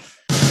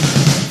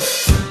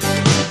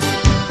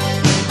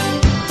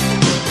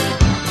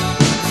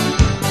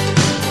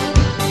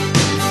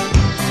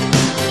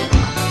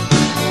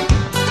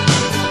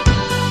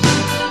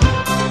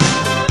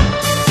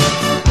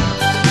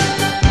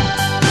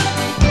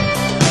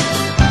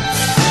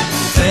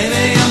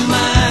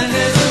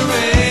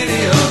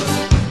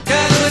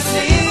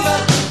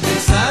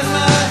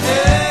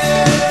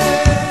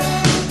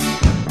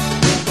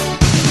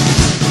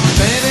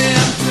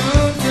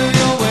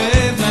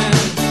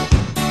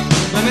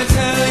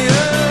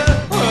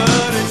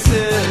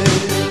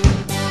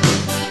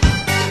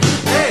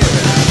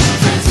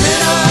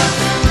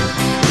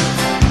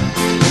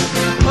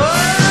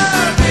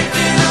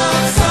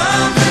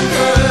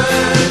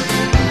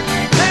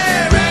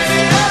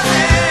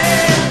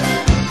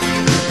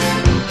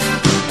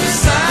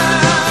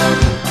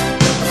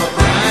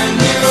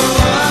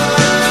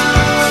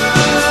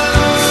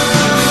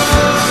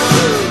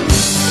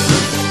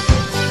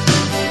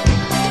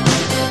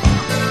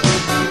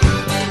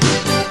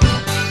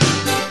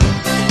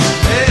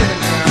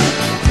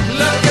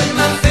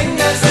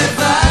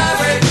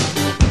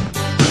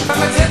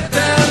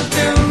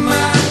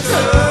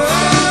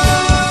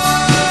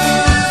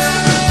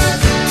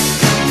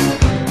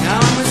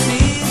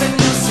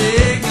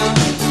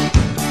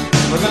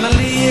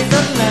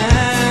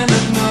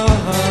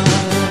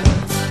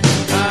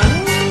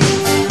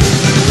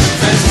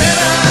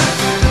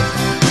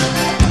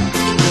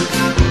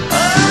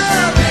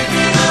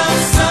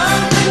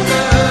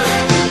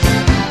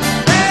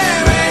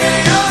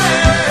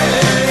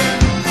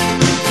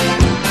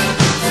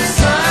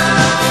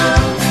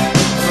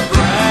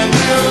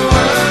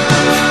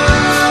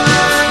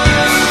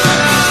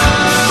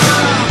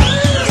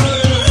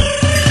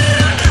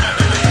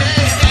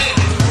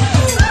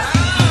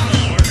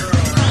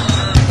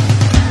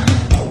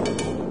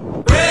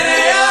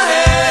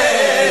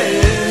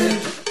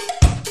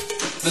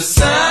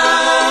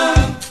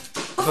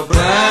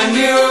 brand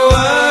new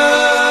world.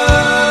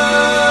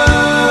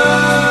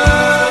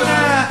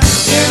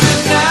 You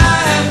and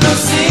I have no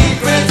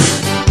secrets.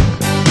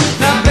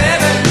 Now,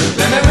 baby,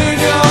 let me read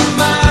your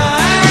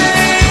mind.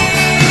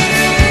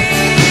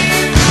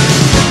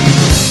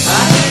 I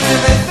hear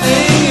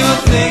everything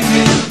you're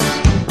thinking.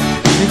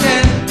 You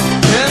can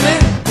tell me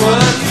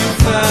what you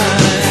find.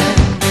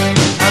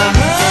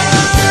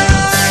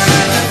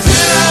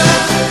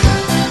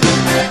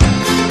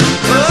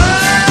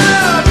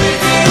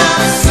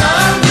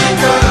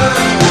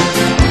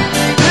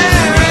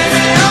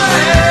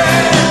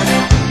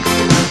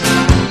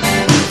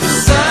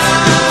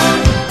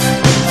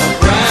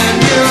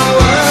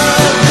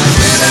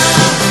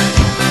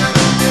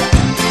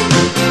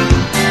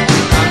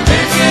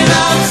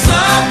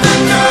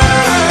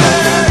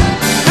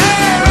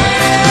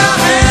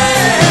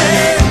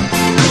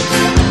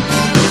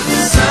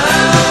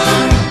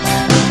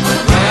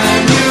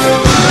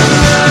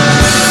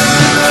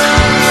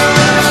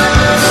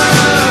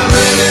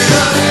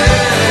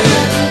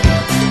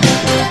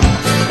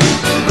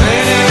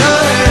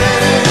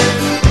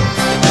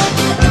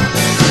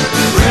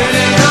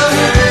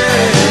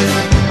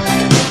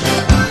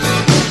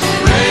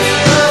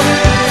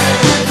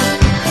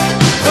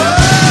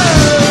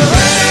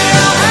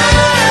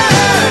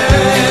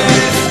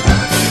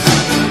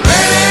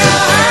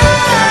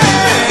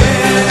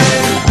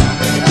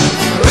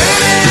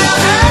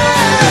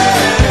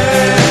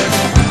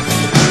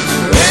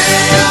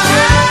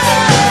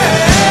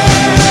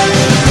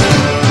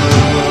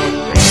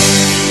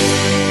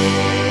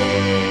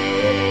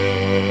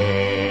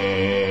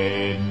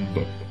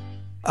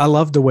 I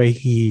love the way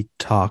he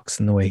talks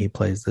and the way he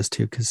plays this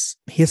too, because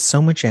he has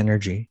so much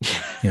energy.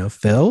 You know,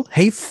 Phil.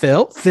 Hey,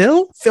 Phil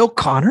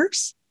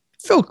Connors.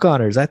 Phil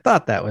Connors. I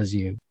thought that was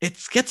you. It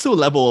gets to a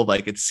level of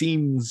like, it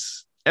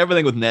seems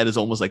everything with Ned is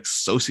almost like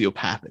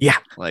sociopathic. Yeah.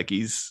 Like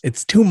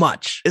it's too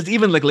much. It's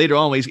even like later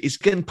on, he's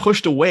getting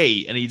pushed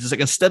away and he's just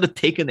like, instead of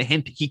taking the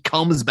hint, he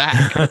comes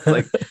back.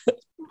 Like,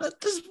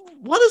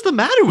 what is the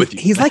matter with you?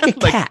 He's like a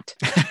cat.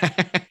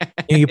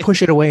 You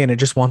push it away and it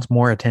just wants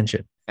more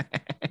attention.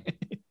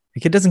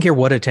 Like, it doesn't care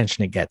what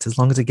attention it gets, as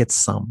long as it gets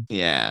some.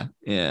 Yeah.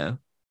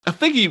 I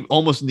think you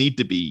almost need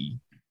to be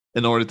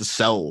in order to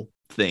sell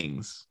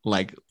things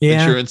like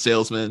insurance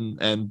salesman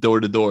and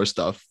door-to-door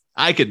stuff.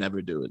 I could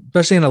never do it.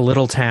 Especially in a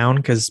little town,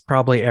 because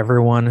probably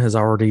everyone has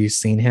already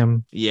seen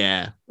him.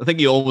 Yeah. I think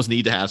you almost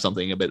need to have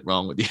something a bit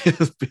wrong with you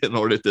in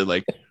order to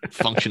like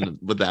function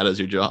with that as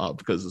your job.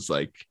 Because it's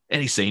like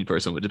any sane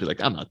person would just be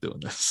like, I'm not doing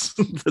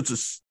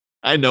this.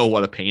 I know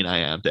what a pain I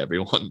am to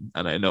everyone,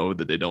 and I know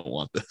that they don't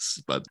want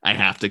this, but I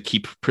have to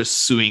keep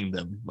pursuing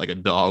them like a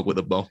dog with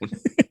a bone.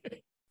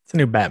 It's a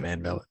new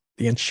Batman villain,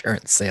 the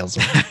insurance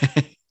salesman.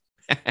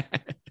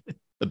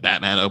 The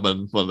Batman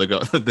opened one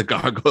of the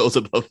gargoyles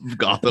above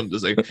Gotham,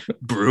 just like,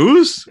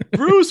 Bruce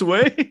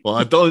Wayne.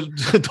 Well,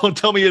 don't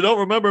tell me you don't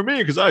remember me,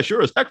 because I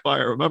sure as heck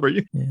fire remember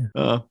you.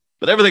 Yeah.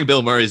 But everything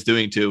Bill Murray's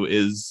doing too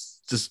is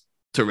just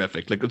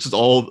terrific. Like, it's just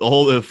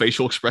all the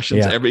facial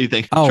expressions,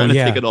 everything, trying to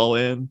take it all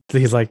in.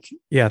 He's like,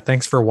 yeah,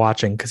 thanks for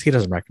watching, because he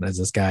doesn't recognize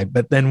this guy.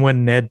 But then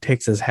when Ned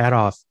takes his hat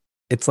off,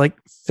 it's like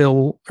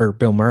Bill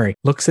Murray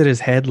looks at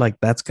his head like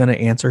that's going to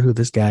answer who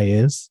this guy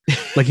is.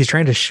 Like, he's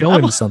trying to show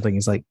him something.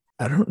 He's like,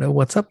 I don't know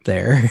what's up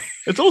there.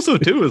 It's also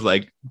too is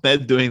like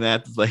Ned doing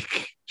that,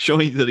 like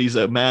showing that he's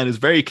a man who's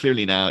very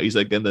clearly now, he's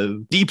like in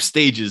the deep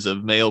stages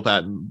of male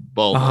pattern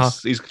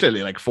baldness. He's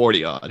clearly like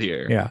 40 odd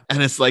here. Yeah.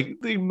 And it's like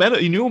he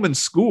knew him in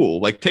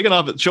school, like taking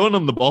off, showing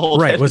him the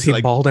bald. Right. Head. Was he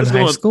like, bald in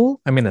high school?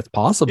 I mean, it's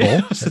possible.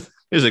 Yeah.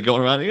 He's like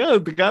going around,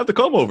 the guy with the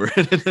comb over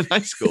in high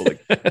school.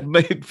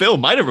 Like, Phil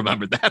might have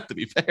remembered that, to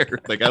be fair.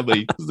 Like, I'll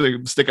be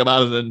stick him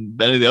out, and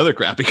then any of the other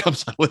crap he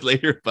comes out with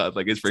later. But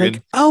like, it's freaking.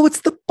 Like, oh,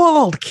 it's the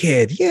bald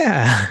kid.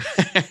 Yeah.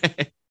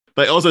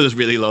 But I also just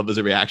really love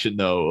his reaction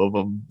though of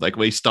him, like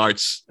when he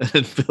starts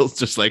and Phil's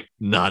just like,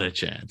 not a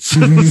chance.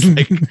 It's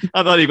like,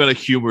 I'm not even going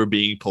to humor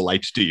being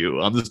polite to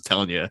you. I'm just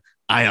telling you,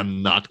 I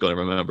am not going to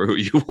remember who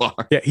you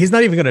are. Yeah, he's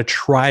not even going to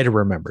try to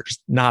remember.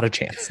 Just not a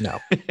chance. No,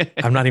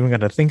 I'm not even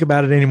going to think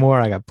about it anymore.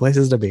 I got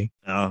places to be.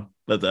 Oh,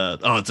 but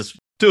it's just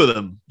two of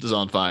them just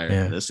on fire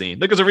in this scene.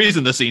 Because the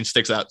reason this scene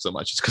sticks out so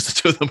much is because the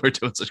two of them are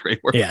doing such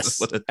great work. Yes,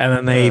 with it.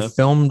 And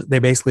then they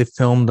basically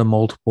filmed the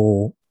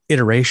multiple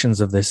iterations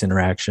of this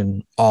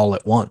interaction all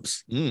at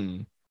once.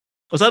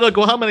 Was that like,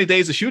 well, how many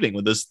days of shooting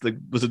with this?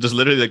 Was it just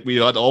literally like we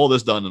had all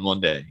this done in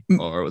one day,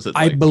 or was it?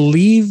 I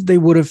believe they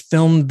would have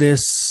filmed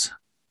this.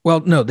 Well,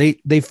 no, they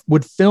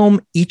would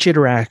film each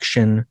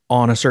interaction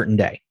on a certain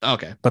day.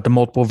 Okay. But the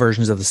multiple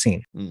versions of the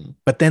scene.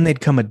 But then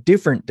they'd come a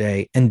different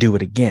day and do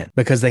it again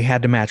because they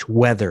had to match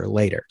weather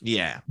later.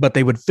 Yeah. But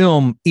they would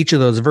film each of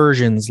those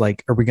versions.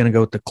 Like, are we going to go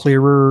with the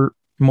clearer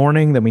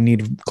morning? Then we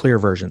need clear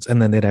versions.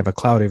 And then they'd have a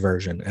cloudy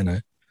version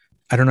and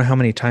I don't know how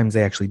many times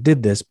they actually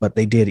did this, but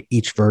they did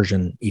each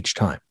version each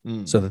time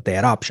so that they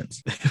had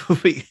options.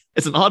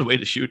 It's an odd way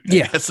to shoot.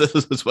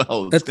 As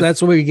well.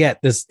 That's what we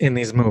get this in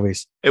these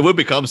movies. It would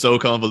become so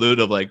convoluted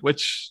of like, I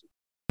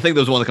think there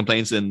was one of the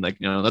complaints in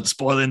like, not to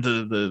spoil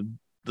into the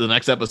the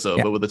next episode,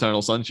 Yeah. but with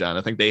Eternal Sunshine,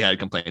 I think they had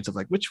complaints of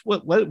like,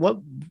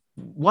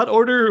 what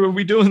order are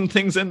we doing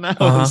things in now?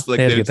 It's like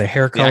they had to get the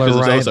hair color actors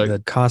right, themselves are-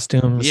 the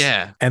costumes.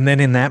 Yeah. And then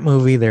in that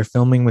movie, they're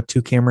filming with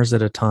 2 cameras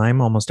at a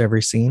time, almost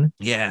every scene.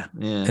 Yeah.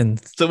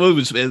 And So it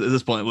was, at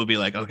this point, it would be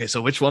like, okay,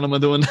 so which one am I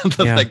doing?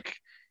 Yeah. Like,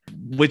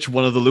 which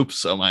one of the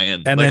loops am I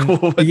in? and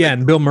Like, then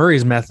and Bill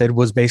Murray's method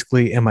was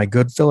basically, am I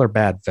good Phil or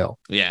bad Phil?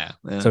 yeah.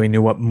 So he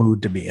knew what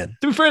mood to be in.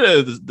 To be fair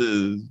to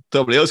the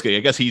Tobolowsky, I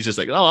guess he's just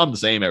like, oh, I'm the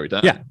same every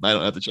time. Yeah. I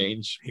don't have to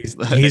change. He's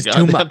I too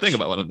gotta much. think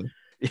about what I'm doing.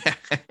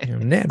 You know,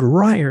 Ned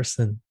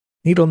Ryerson,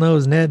 Needle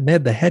Nose Ned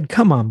the Head.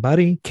 Come on,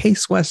 buddy.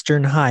 Case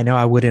Western High. Now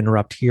I would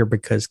interrupt here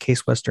because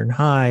Case Western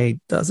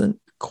High doesn't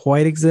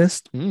quite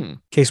exist.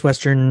 Case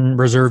Western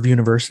Reserve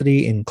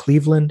University in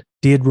Cleveland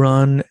did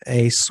run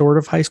a sort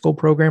of high school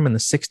program in the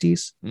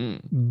 60s,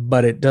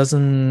 but it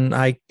doesn't.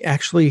 I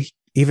actually,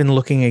 even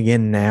looking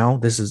again now,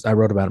 I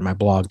wrote about it in my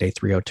blog, Day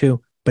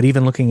 302. But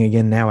even looking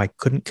again now, I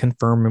couldn't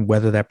confirm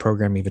whether that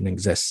program even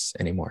exists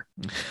anymore.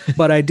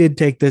 But I did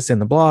take this in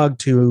the blog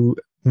to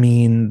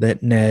mean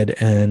that Ned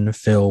and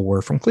Phil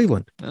were from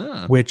Cleveland,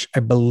 which I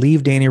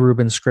believe Danny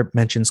Rubin's script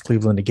mentions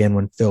Cleveland again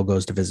when Phil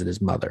goes to visit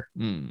his mother.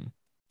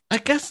 I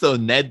guess though,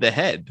 Ned the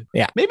Head.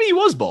 Yeah. Maybe he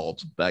was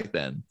bald back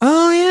then.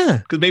 Oh, yeah.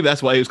 Because maybe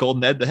that's why he was called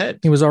Ned the Head.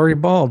 He was already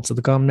bald, so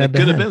they call him Ned It the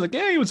could have Head. been like,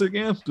 yeah, he was like,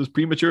 yeah, it was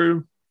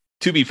premature.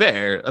 To be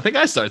fair, I think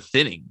I started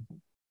thinning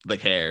like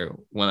hair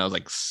when I was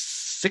like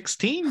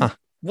 16.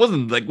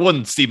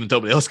 Wasn't Stephen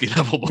Tobolowsky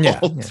level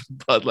bald,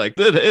 but like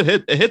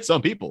it hit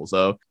some people.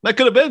 So that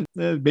could have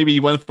been maybe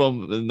he went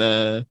from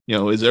in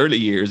his early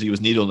years he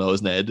was Needle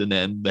Nose Ned, and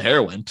then the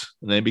hair went,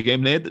 and then he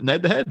became Ned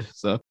the Head.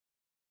 So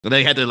and then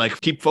he had to like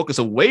keep focus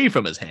away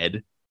from his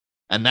head,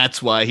 and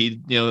that's why he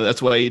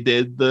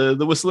did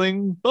the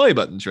whistling belly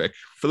button trick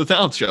for the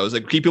talent shows,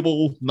 like keep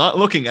people not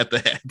looking at the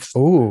head.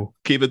 Ooh,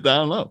 keep it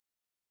down low.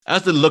 I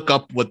have to look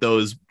up what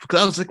those,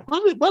 because I was like,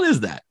 what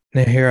is that?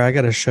 Now here, I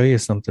got to show you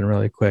something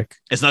really quick.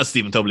 It's not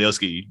Stephen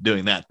Tobolowsky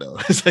doing that, though.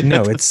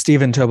 No, it's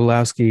Stephen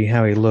Tobolowsky,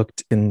 how he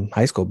looked in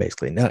high school,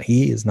 basically. No,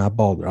 he is not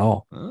bald at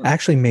all. Oh.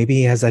 Actually, maybe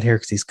he has that hair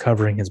because he's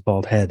covering his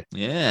bald head.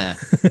 Yeah.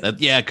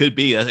 It could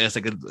be. It's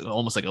like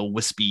almost like a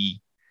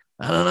wispy.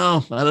 I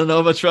don't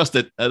know if I trust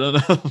it. I don't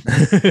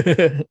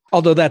know.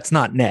 Although that's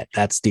not Ned.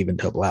 That's Stephen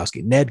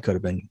Tobolowsky. Ned could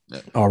have been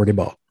already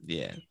bald.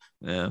 Yeah.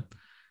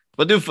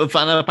 But do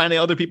apparently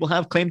other people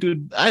have claimed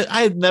to.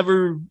 I had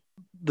never.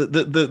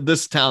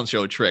 This talent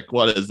show trick.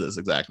 What is this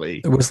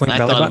exactly? Whistling I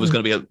belly thought button? it was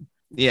going to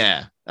be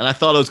and I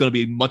thought it was going to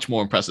be much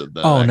more impressive.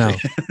 Than Oh it no,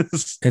 actually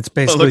is. it's I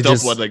basically looked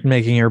up just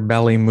making your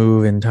belly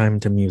move in time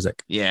to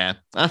music. Yeah,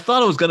 I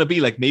thought it was going to be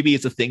like maybe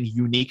it's a thing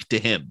unique to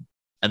him,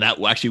 and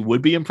that actually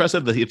would be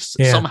impressive. That if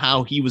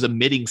somehow he was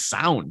emitting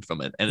sound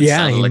from it, and it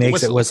sounded he like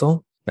makes a it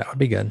whistle. That would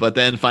be good. But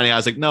then finding out, I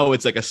was like, no,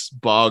 it's like a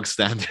bog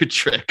standard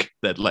trick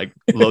that like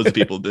loads of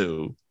people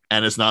do.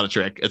 And it's not a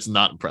trick. It's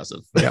not impressive.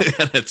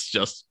 And it's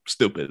just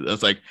stupid.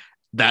 It's like,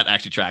 that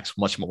actually tracks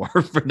much more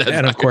for Ned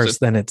And of course, Ryerson.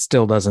 then it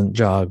still doesn't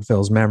jog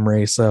Phil's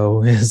memory.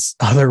 So his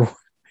other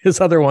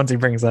ones he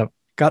brings up,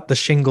 got the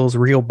shingles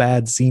real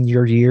bad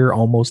senior year,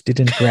 almost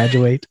didn't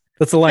graduate.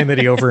 That's the line that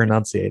he over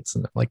enunciates.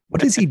 And I'm like,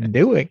 what is he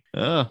doing?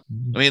 I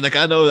mean, like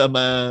I know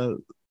that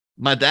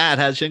my dad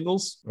had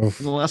shingles in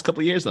the last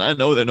couple of years, and I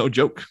know they're no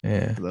joke.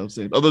 Yeah. Although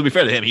to be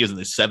fair to him, he was in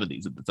his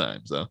 70s at the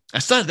time. So I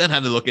started then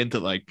having to look into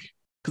like,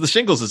 because the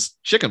shingles is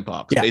chicken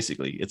pox,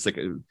 basically. It's like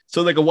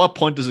at what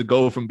point does it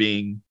go from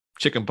being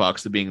chicken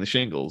pox to being the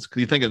shingles?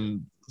 Because you think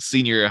in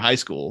senior year of high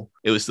school,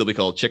 it would still be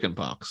called chicken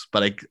pox.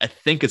 But I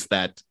think it's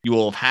that you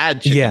will have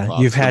had chicken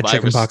pox. You've had the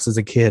chicken virus. pox as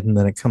a kid, and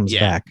then it comes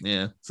back.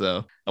 Yeah.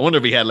 So I wonder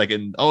if he had like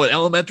in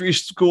elementary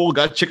school,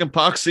 got chicken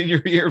pox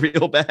senior year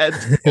real bad,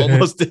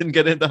 almost didn't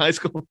get into high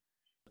school.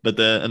 But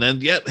and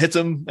then hits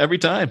him every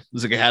time.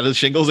 It's like he had his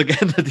shingles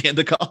again at the end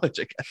of college,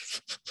 I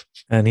guess.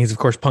 And he's of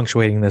course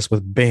punctuating this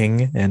with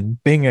Bing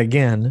and Bing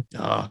again.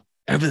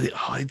 Everything.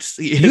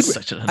 He is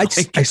such an annoying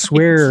I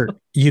swear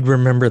you'd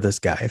remember this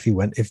guy if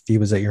he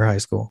was at your high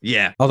school.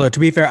 Yeah. Although to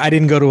be fair, I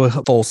didn't go to a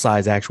full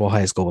size actual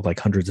high school with like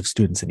hundreds of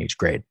students in each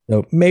grade.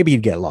 So maybe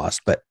you'd get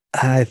lost, but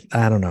I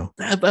don't know.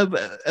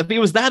 If he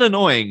was that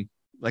annoying,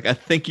 like I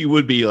think you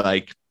would be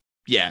like,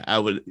 yeah, I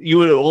would. You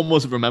would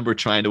almost remember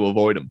trying to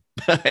avoid him.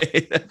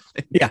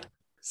 Yeah.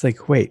 It's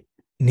like, wait,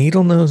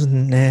 Needle Nose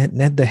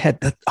Ned the Head.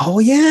 Oh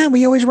yeah,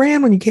 we always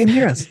ran when you came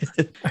near us.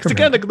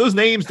 Again, like, those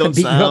names don't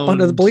beat you up sound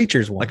under the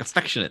bleachers once. like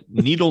affectionate.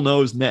 Needle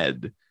Nose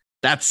Ned.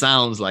 That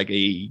sounds like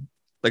the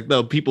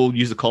people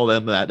used to call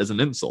them that as an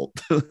insult.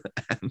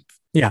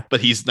 Yeah. But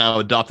he's now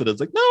adopted it.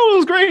 It's like, no, it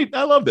was great.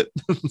 I loved it.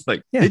 It's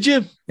like, did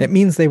you? It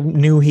means they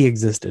knew he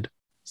existed.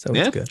 So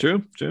it's good.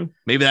 True.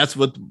 Maybe that's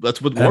what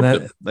warped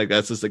him. Like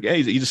that's just like,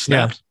 hey, he just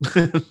snapped.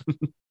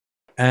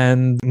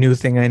 And new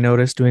thing I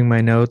noticed doing my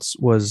notes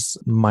was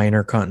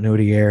minor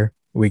continuity error.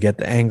 We get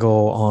the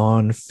angle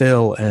on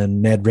Phil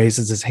and Ned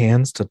raises his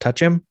hands to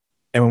touch him.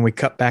 And when we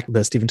cut back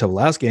the Stephen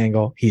Tobolowsky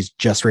angle, he's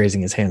just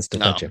raising his hands to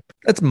touch him.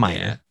 That's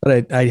minor,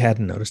 but I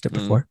hadn't noticed it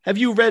before. Have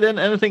you read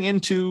anything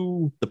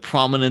into the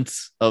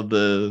prominence of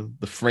the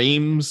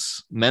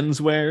frames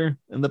menswear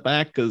in the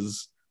back?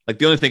 Because like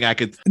the only thing I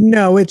could...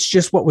 No, it's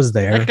just what was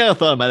there. I kind of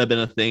thought it might have been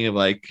a thing of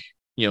like,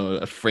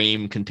 a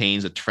frame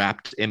contains a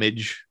trapped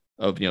image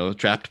of, a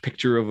trapped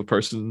picture of a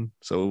person.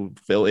 So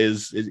Phil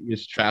is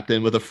trapped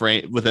in with a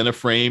frame within a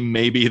frame.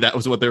 Maybe that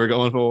was what they were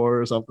going for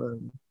or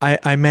something.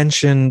 I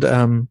mentioned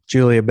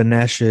Julia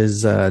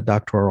Benesh's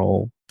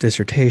doctoral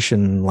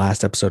dissertation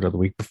last episode of the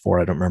week before.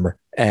 I don't remember.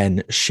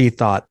 And she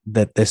thought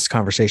that this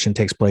conversation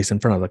takes place in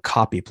front of the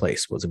copy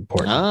place was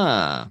important.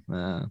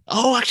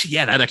 Oh, actually,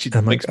 yeah, that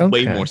actually makes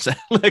way more sense.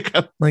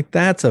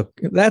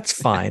 That's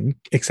fine.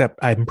 Except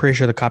I'm pretty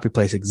sure the copy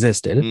place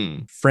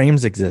existed.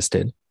 Frames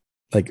existed.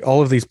 Like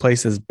all of these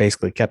places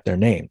basically kept their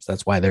names.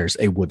 That's why there's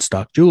a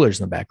Woodstock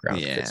Jewelers in the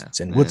background. Yeah, it's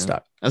in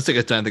Woodstock. I was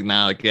trying to think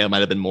now, like, it might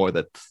have been more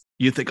that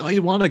you think,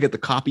 you want to get the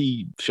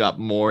copy shop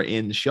more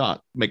in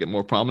shot, make it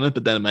more prominent,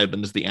 but then it might have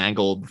been just the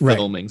angled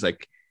filmings.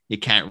 Like you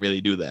can't really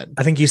do that.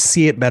 I think you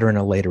see it better in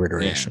a later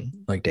iteration,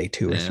 like day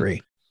 2 or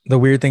 3. The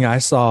weird thing I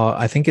saw,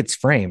 I think it's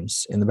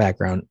frames in the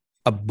background.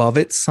 Above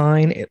its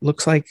sign, it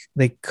looks like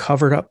they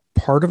covered up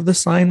part of the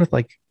sign with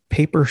like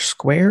paper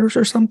squares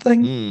or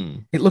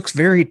something. It looks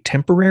very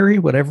temporary,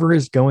 whatever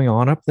is going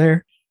on up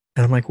there.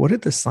 And I'm like, what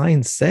did the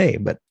sign say?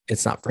 But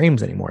it's not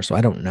frames anymore, so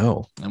I don't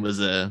know. That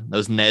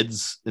was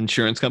Ned's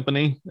insurance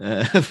company,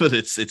 but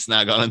it's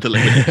now gone into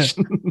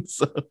liquidation.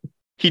 So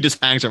he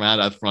just hangs around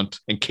out front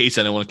in case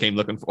anyone came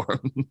looking for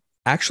him.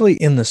 Actually,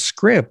 in the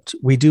script,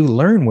 we do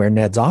learn where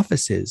Ned's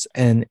office is,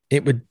 and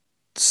it would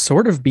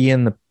sort of be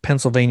in the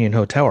Pennsylvania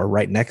hotel or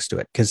right next to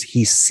it, because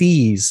he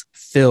sees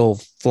Phil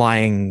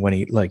flying when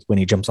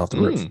he jumps off the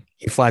roof.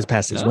 He flies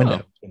past his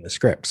window in the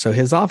script, so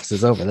his office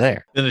is over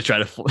there. Then they try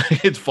to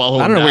follow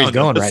him. I don't know down. where he's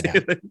going right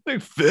now.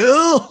 Like,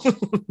 Phil,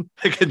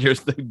 like in your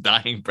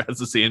dying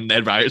breath of seeing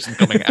Ned Ryerson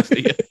coming after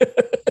you.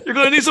 You're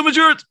going to need some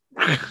insurance.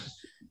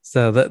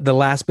 So the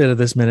last bit of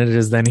this minute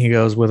is then he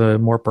goes with a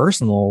more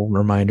personal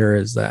reminder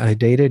is that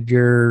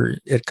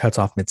it cuts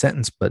off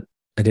mid-sentence, but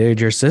I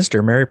dated your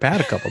sister, Mary Pat,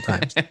 a couple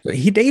times.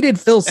 He dated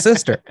Phil's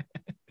sister.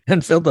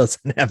 And Phil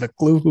doesn't have a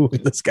clue who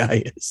this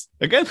guy is.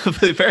 Again, to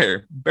be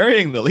fair,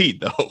 burying the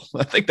lead, though.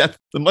 I think that's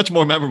the much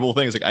more memorable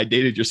thing. Is like, I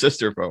dated your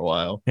sister for a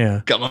while.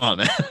 Yeah. Come on,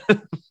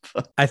 man.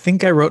 I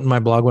think I wrote in my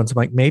blog once, I'm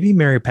like, maybe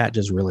Mary Pat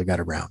just really got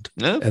around.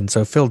 And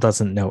so Phil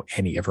doesn't know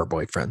any of her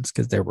boyfriends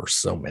because there were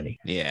so many.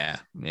 Yeah.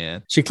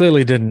 She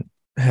clearly didn't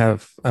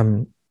have,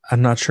 I'm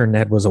not sure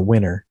Ned was a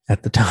winner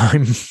at the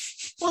time.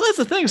 Well, that's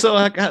the thing.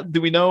 So, do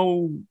we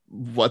know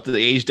what the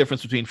age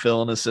difference between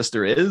Phil and his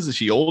sister is? Is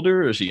she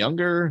older? Is she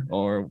younger?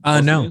 Or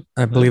no,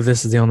 I believe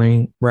this is the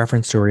only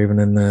reference to her, even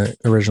in the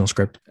original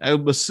script. I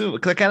would assume,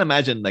 because I can't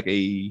imagine like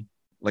a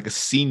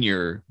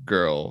senior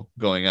girl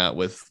going out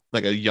with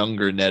like a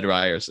younger Ned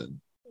Ryerson,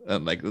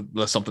 and like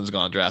something's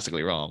gone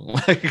drastically wrong.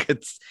 Like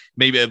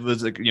maybe it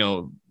was like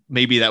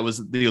maybe that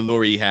was the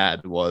allure he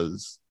had,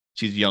 was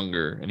she's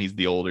younger and he's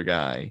the older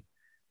guy.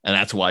 And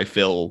that's why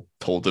Phil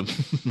told him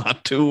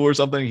not to or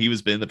something. He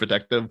was being the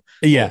protective.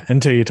 Yeah,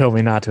 until you told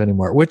me not to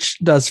anymore, which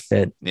does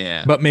fit.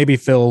 Yeah. But maybe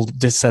Phil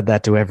just said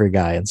that to every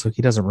guy. And so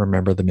he doesn't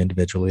remember them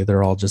individually.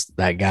 They're all just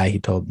that guy he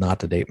told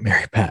not to date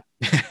Mary Pat.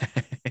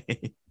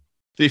 To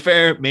be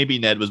fair, maybe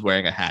Ned was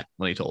wearing a hat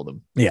when he told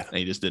him. Yeah. And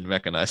he just didn't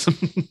recognize him.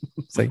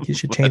 It's like, you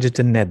should change it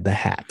to Ned the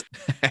Hat.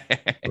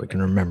 So we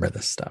can remember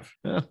this stuff.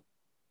 Yeah.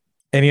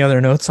 Any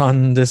other notes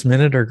on this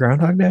minute or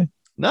Groundhog Day?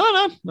 No.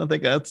 I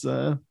think that's,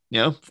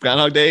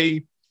 Groundhog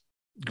Day,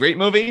 great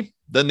movie.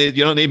 You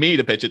don't need me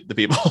to pitch it to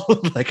people.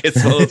 Like,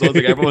 it's one of those ones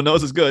like everyone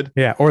knows is good.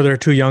 Yeah, or they're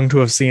too young to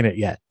have seen it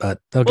yet. But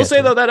we'll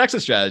say, though, that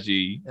Exit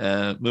Strategy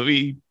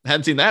movie,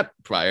 hadn't seen that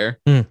prior.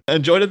 I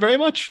enjoyed it very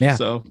much. Yeah.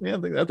 So, yeah,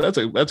 I think that's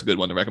a good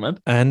one to recommend.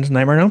 And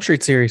Nightmare on Elm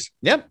Street series.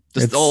 Yep.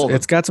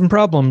 It's got some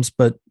problems,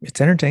 but it's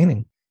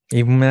entertaining.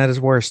 Even at his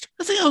worst.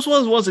 I think I was one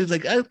of the ones that's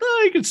like, I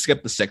thought you could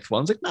skip the sixth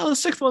one. It's like, no, the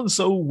sixth one's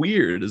so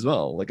weird as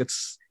well. Like,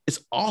 it's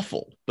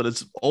awful, but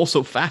it's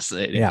also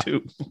fascinating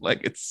too.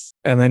 Like, it's.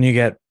 And then you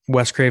get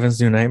Wes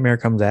Craven's New Nightmare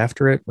comes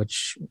after it,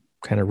 which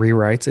kind of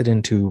rewrites it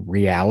into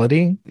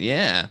reality.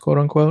 Yeah. Quote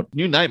unquote.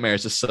 New Nightmare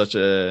is just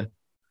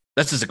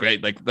that's just a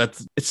great, like,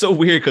 it's so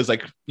weird because,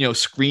 like,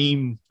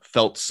 Scream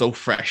felt so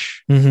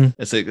fresh.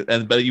 It's like,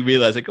 but you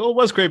realize, like, oh,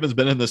 Wes Craven's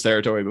been in this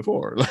territory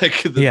before. Like,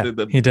 he did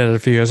it a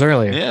few years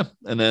earlier. Yeah.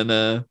 And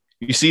then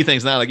you see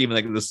things now, like even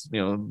like this,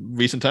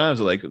 recent times,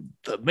 like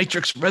the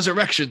Matrix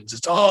Resurrections.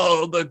 It's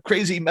all the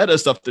crazy meta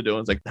stuff they're doing.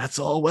 It's like, that's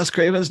all Wes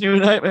Craven's New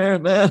Nightmare,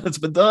 man. It's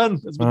been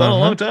done. It's been done a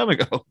long time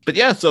ago. But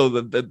yeah, so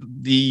that's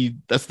the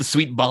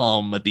sweet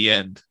bomb at the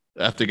end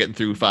after getting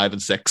through 5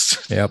 and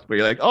 6. Yep. Where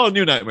you're like, oh,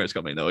 New Nightmare's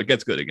coming. No, it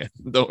gets good again.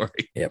 Don't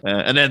worry. Yep.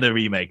 And then the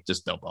remake,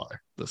 just don't bother.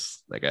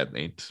 This, like, I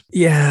ain't.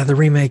 Yeah, the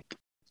remake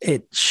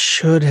it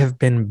should have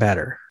been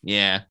better.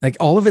 Yeah. Like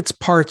all of its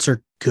parts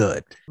are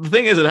good. The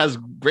thing is, it has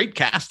great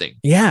casting.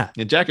 Yeah.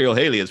 And Jackie Earle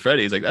Haley as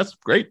Freddy is like, that's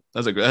great.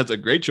 That's a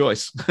great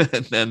choice.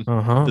 And then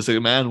just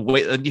like, man,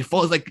 wait, and you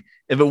fall like,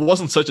 if it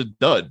wasn't such a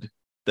dud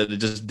that it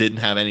just didn't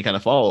have any kind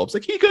of follow-ups,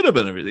 like he could have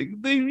been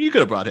everything. You could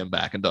have brought him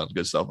back and done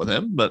good stuff with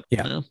him, but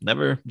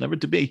never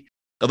to be.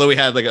 Although we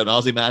had like an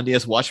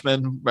Ozymandias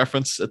Watchmen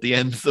reference at the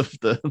end of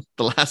the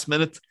last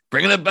minute,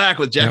 bringing it back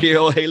with Jackie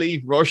Earle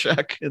Haley,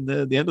 Rorschach in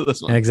the end of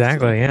this one.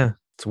 Exactly, yeah.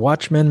 It's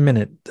Watchmen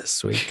Minute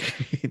this week.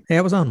 Yeah,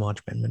 I was on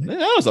Watchmen Minute.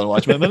 Yeah, I was on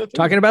Watchmen Minute.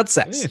 Talking about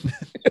sex.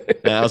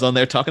 I was on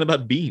there talking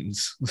about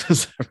beans,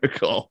 as I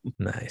recall.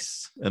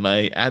 Nice. And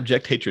my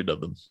abject hatred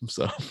of them.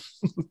 So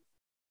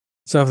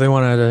if they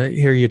wanted to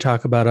hear you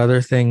talk about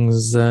other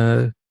things,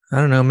 I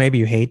don't know, maybe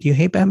you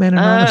hate Batman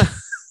and Robin?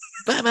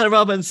 Batman and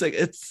Robin's like,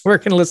 it's where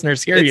can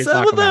listeners hear you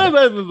talk about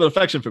I have an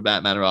affection for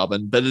Batman and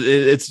Robin, but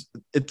it's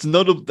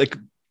notable. Like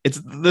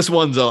this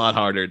one's a lot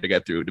harder to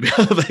get through, to be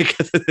honest. Like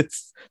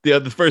it's the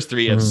first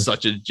three have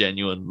such a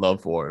genuine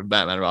love for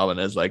Batman and Robin.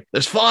 Is like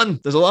there's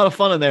a lot of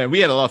fun in there.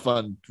 We had a lot of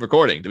fun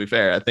recording, to be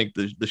fair. I think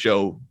the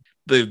show,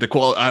 the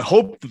quality, I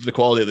hope the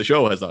quality of the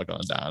show has not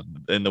gone down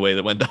in the way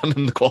that went down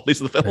in the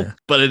qualities of the film. Yeah.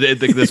 But I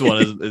think this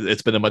one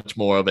it's been a much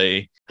more of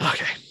a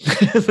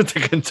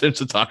in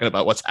terms of talking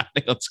about what's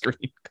happening on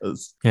screen,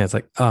 because it's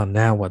like, oh,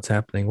 now what's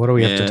happening? What do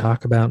we have to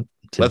talk about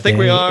today? I think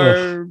we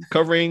are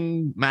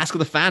covering Mask of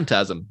the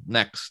Phantasm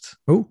next,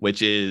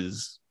 which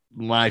is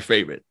my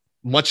favorite.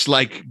 Much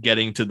like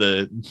getting to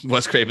the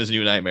Wes Craven's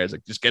New Nightmares,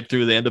 like just get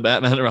through the end of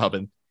Batman and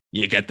Robin,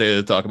 you get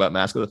to talk about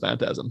Mask of the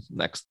Phantasm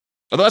next.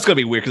 Although that's gonna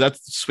be weird because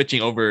that's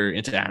switching over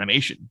into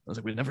animation. I was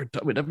like, we never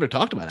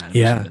talked about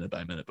animation minute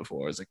by minute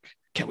before. I was like,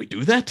 can we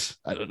do that?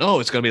 I don't know.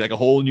 It's gonna be like a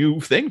whole new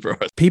thing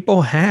for us.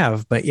 People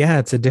have, but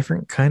it's a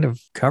different kind of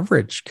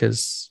coverage.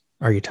 Because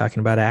are you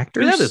talking about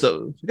actors? I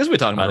guess we're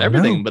talking about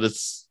everything, but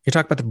it's you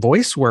talk about the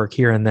voice work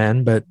here and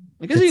then, but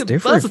I guess it's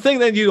different. That's the thing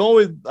that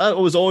that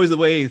was always the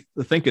way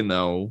the thinking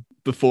though.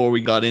 Before we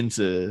got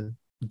into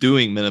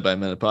doing minute by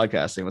minute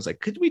podcasting, was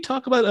like, could we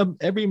talk about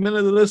every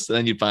minute of this? And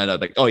then you'd find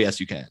out like, oh yes,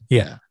 you can.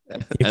 Yeah.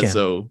 And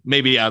so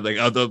maybe I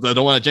don't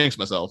want to jinx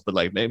myself, but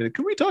like maybe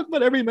can we talk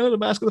about every minute of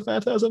Mask of the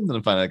Phantasm? And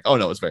then find like, oh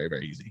no, it's very,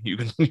 very easy. You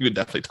can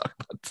definitely talk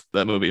about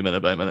that movie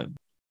minute by minute.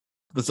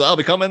 This will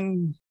be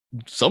coming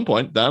some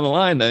point down the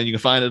line, and you can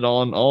find it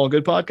on all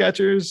good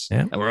podcatchers.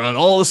 Yeah. And we're on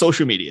all the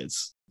social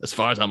medias, as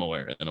far as I'm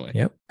aware, anyway.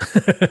 Yep.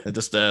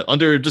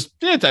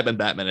 type in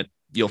Bat Minute,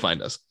 you'll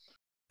find us.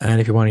 And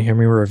if you want to hear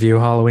me review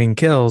Halloween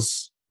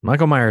Kills,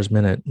 Michael Myers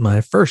Minute, my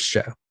first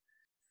show.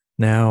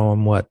 Now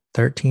I'm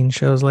 13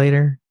 shows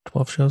later,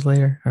 12 shows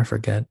later? I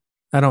forget.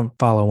 I don't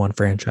follow one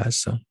franchise,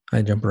 so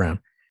I jump around.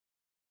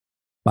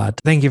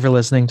 But thank you for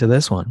listening to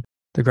this one.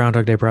 The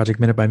Groundhog Day Project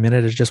Minute by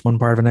Minute is just one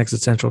part of an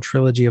existential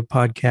trilogy of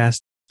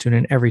podcasts. Tune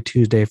in every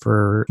Tuesday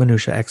for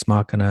Minutia Ex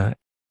Machina,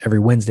 every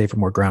Wednesday for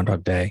more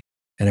Groundhog Day,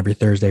 and every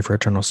Thursday for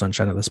Eternal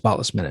Sunshine of the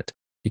Spotless Minute.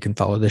 You can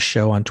follow this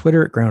show on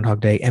Twitter at Groundhog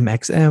Day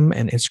MXM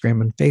and Instagram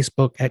and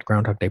Facebook at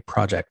Groundhog Day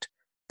Project.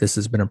 This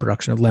has been a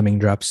production of Lemming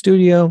Drops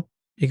Studio.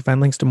 You can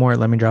find links to more at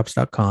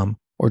lemmingdrops.com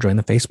or join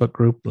the Facebook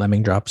group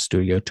Lemming Drops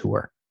Studio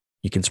Tour.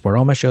 You can support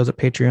all my shows at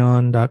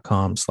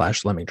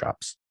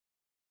patreon.com/lemmingdrops.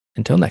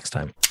 Until next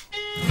time.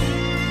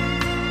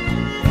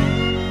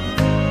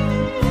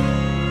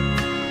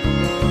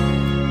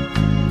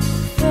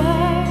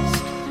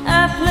 First,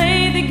 I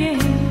played the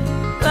game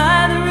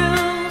by the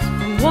rules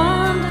from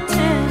 1 to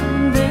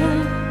 10.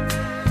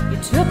 Then you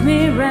took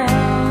me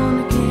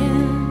round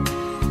again.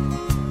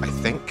 I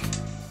think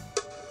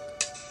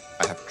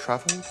I have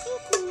traveled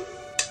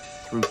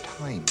through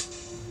time.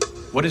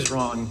 What is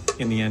wrong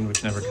in the end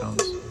which never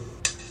comes?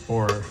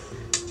 Or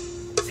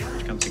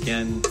which comes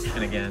again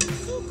and again,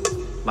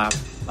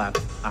 laughing, like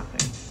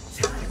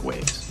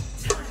waves.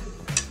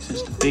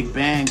 Since the Big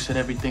Bang set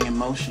everything in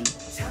motion,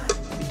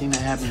 everything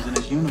that happens in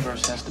this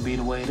universe has to be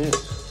the way it is.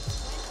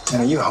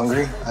 Man, are you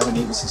hungry? I haven't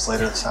eaten since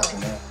later this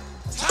afternoon.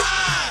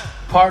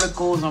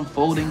 Particles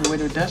unfolding the way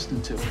they're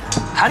destined to.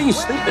 How do you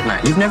sleep at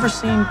night? You've never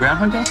seen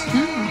Groundhog Day?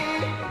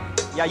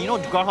 Yeah, you know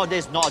Groundhog Day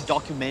is not a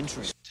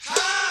documentary.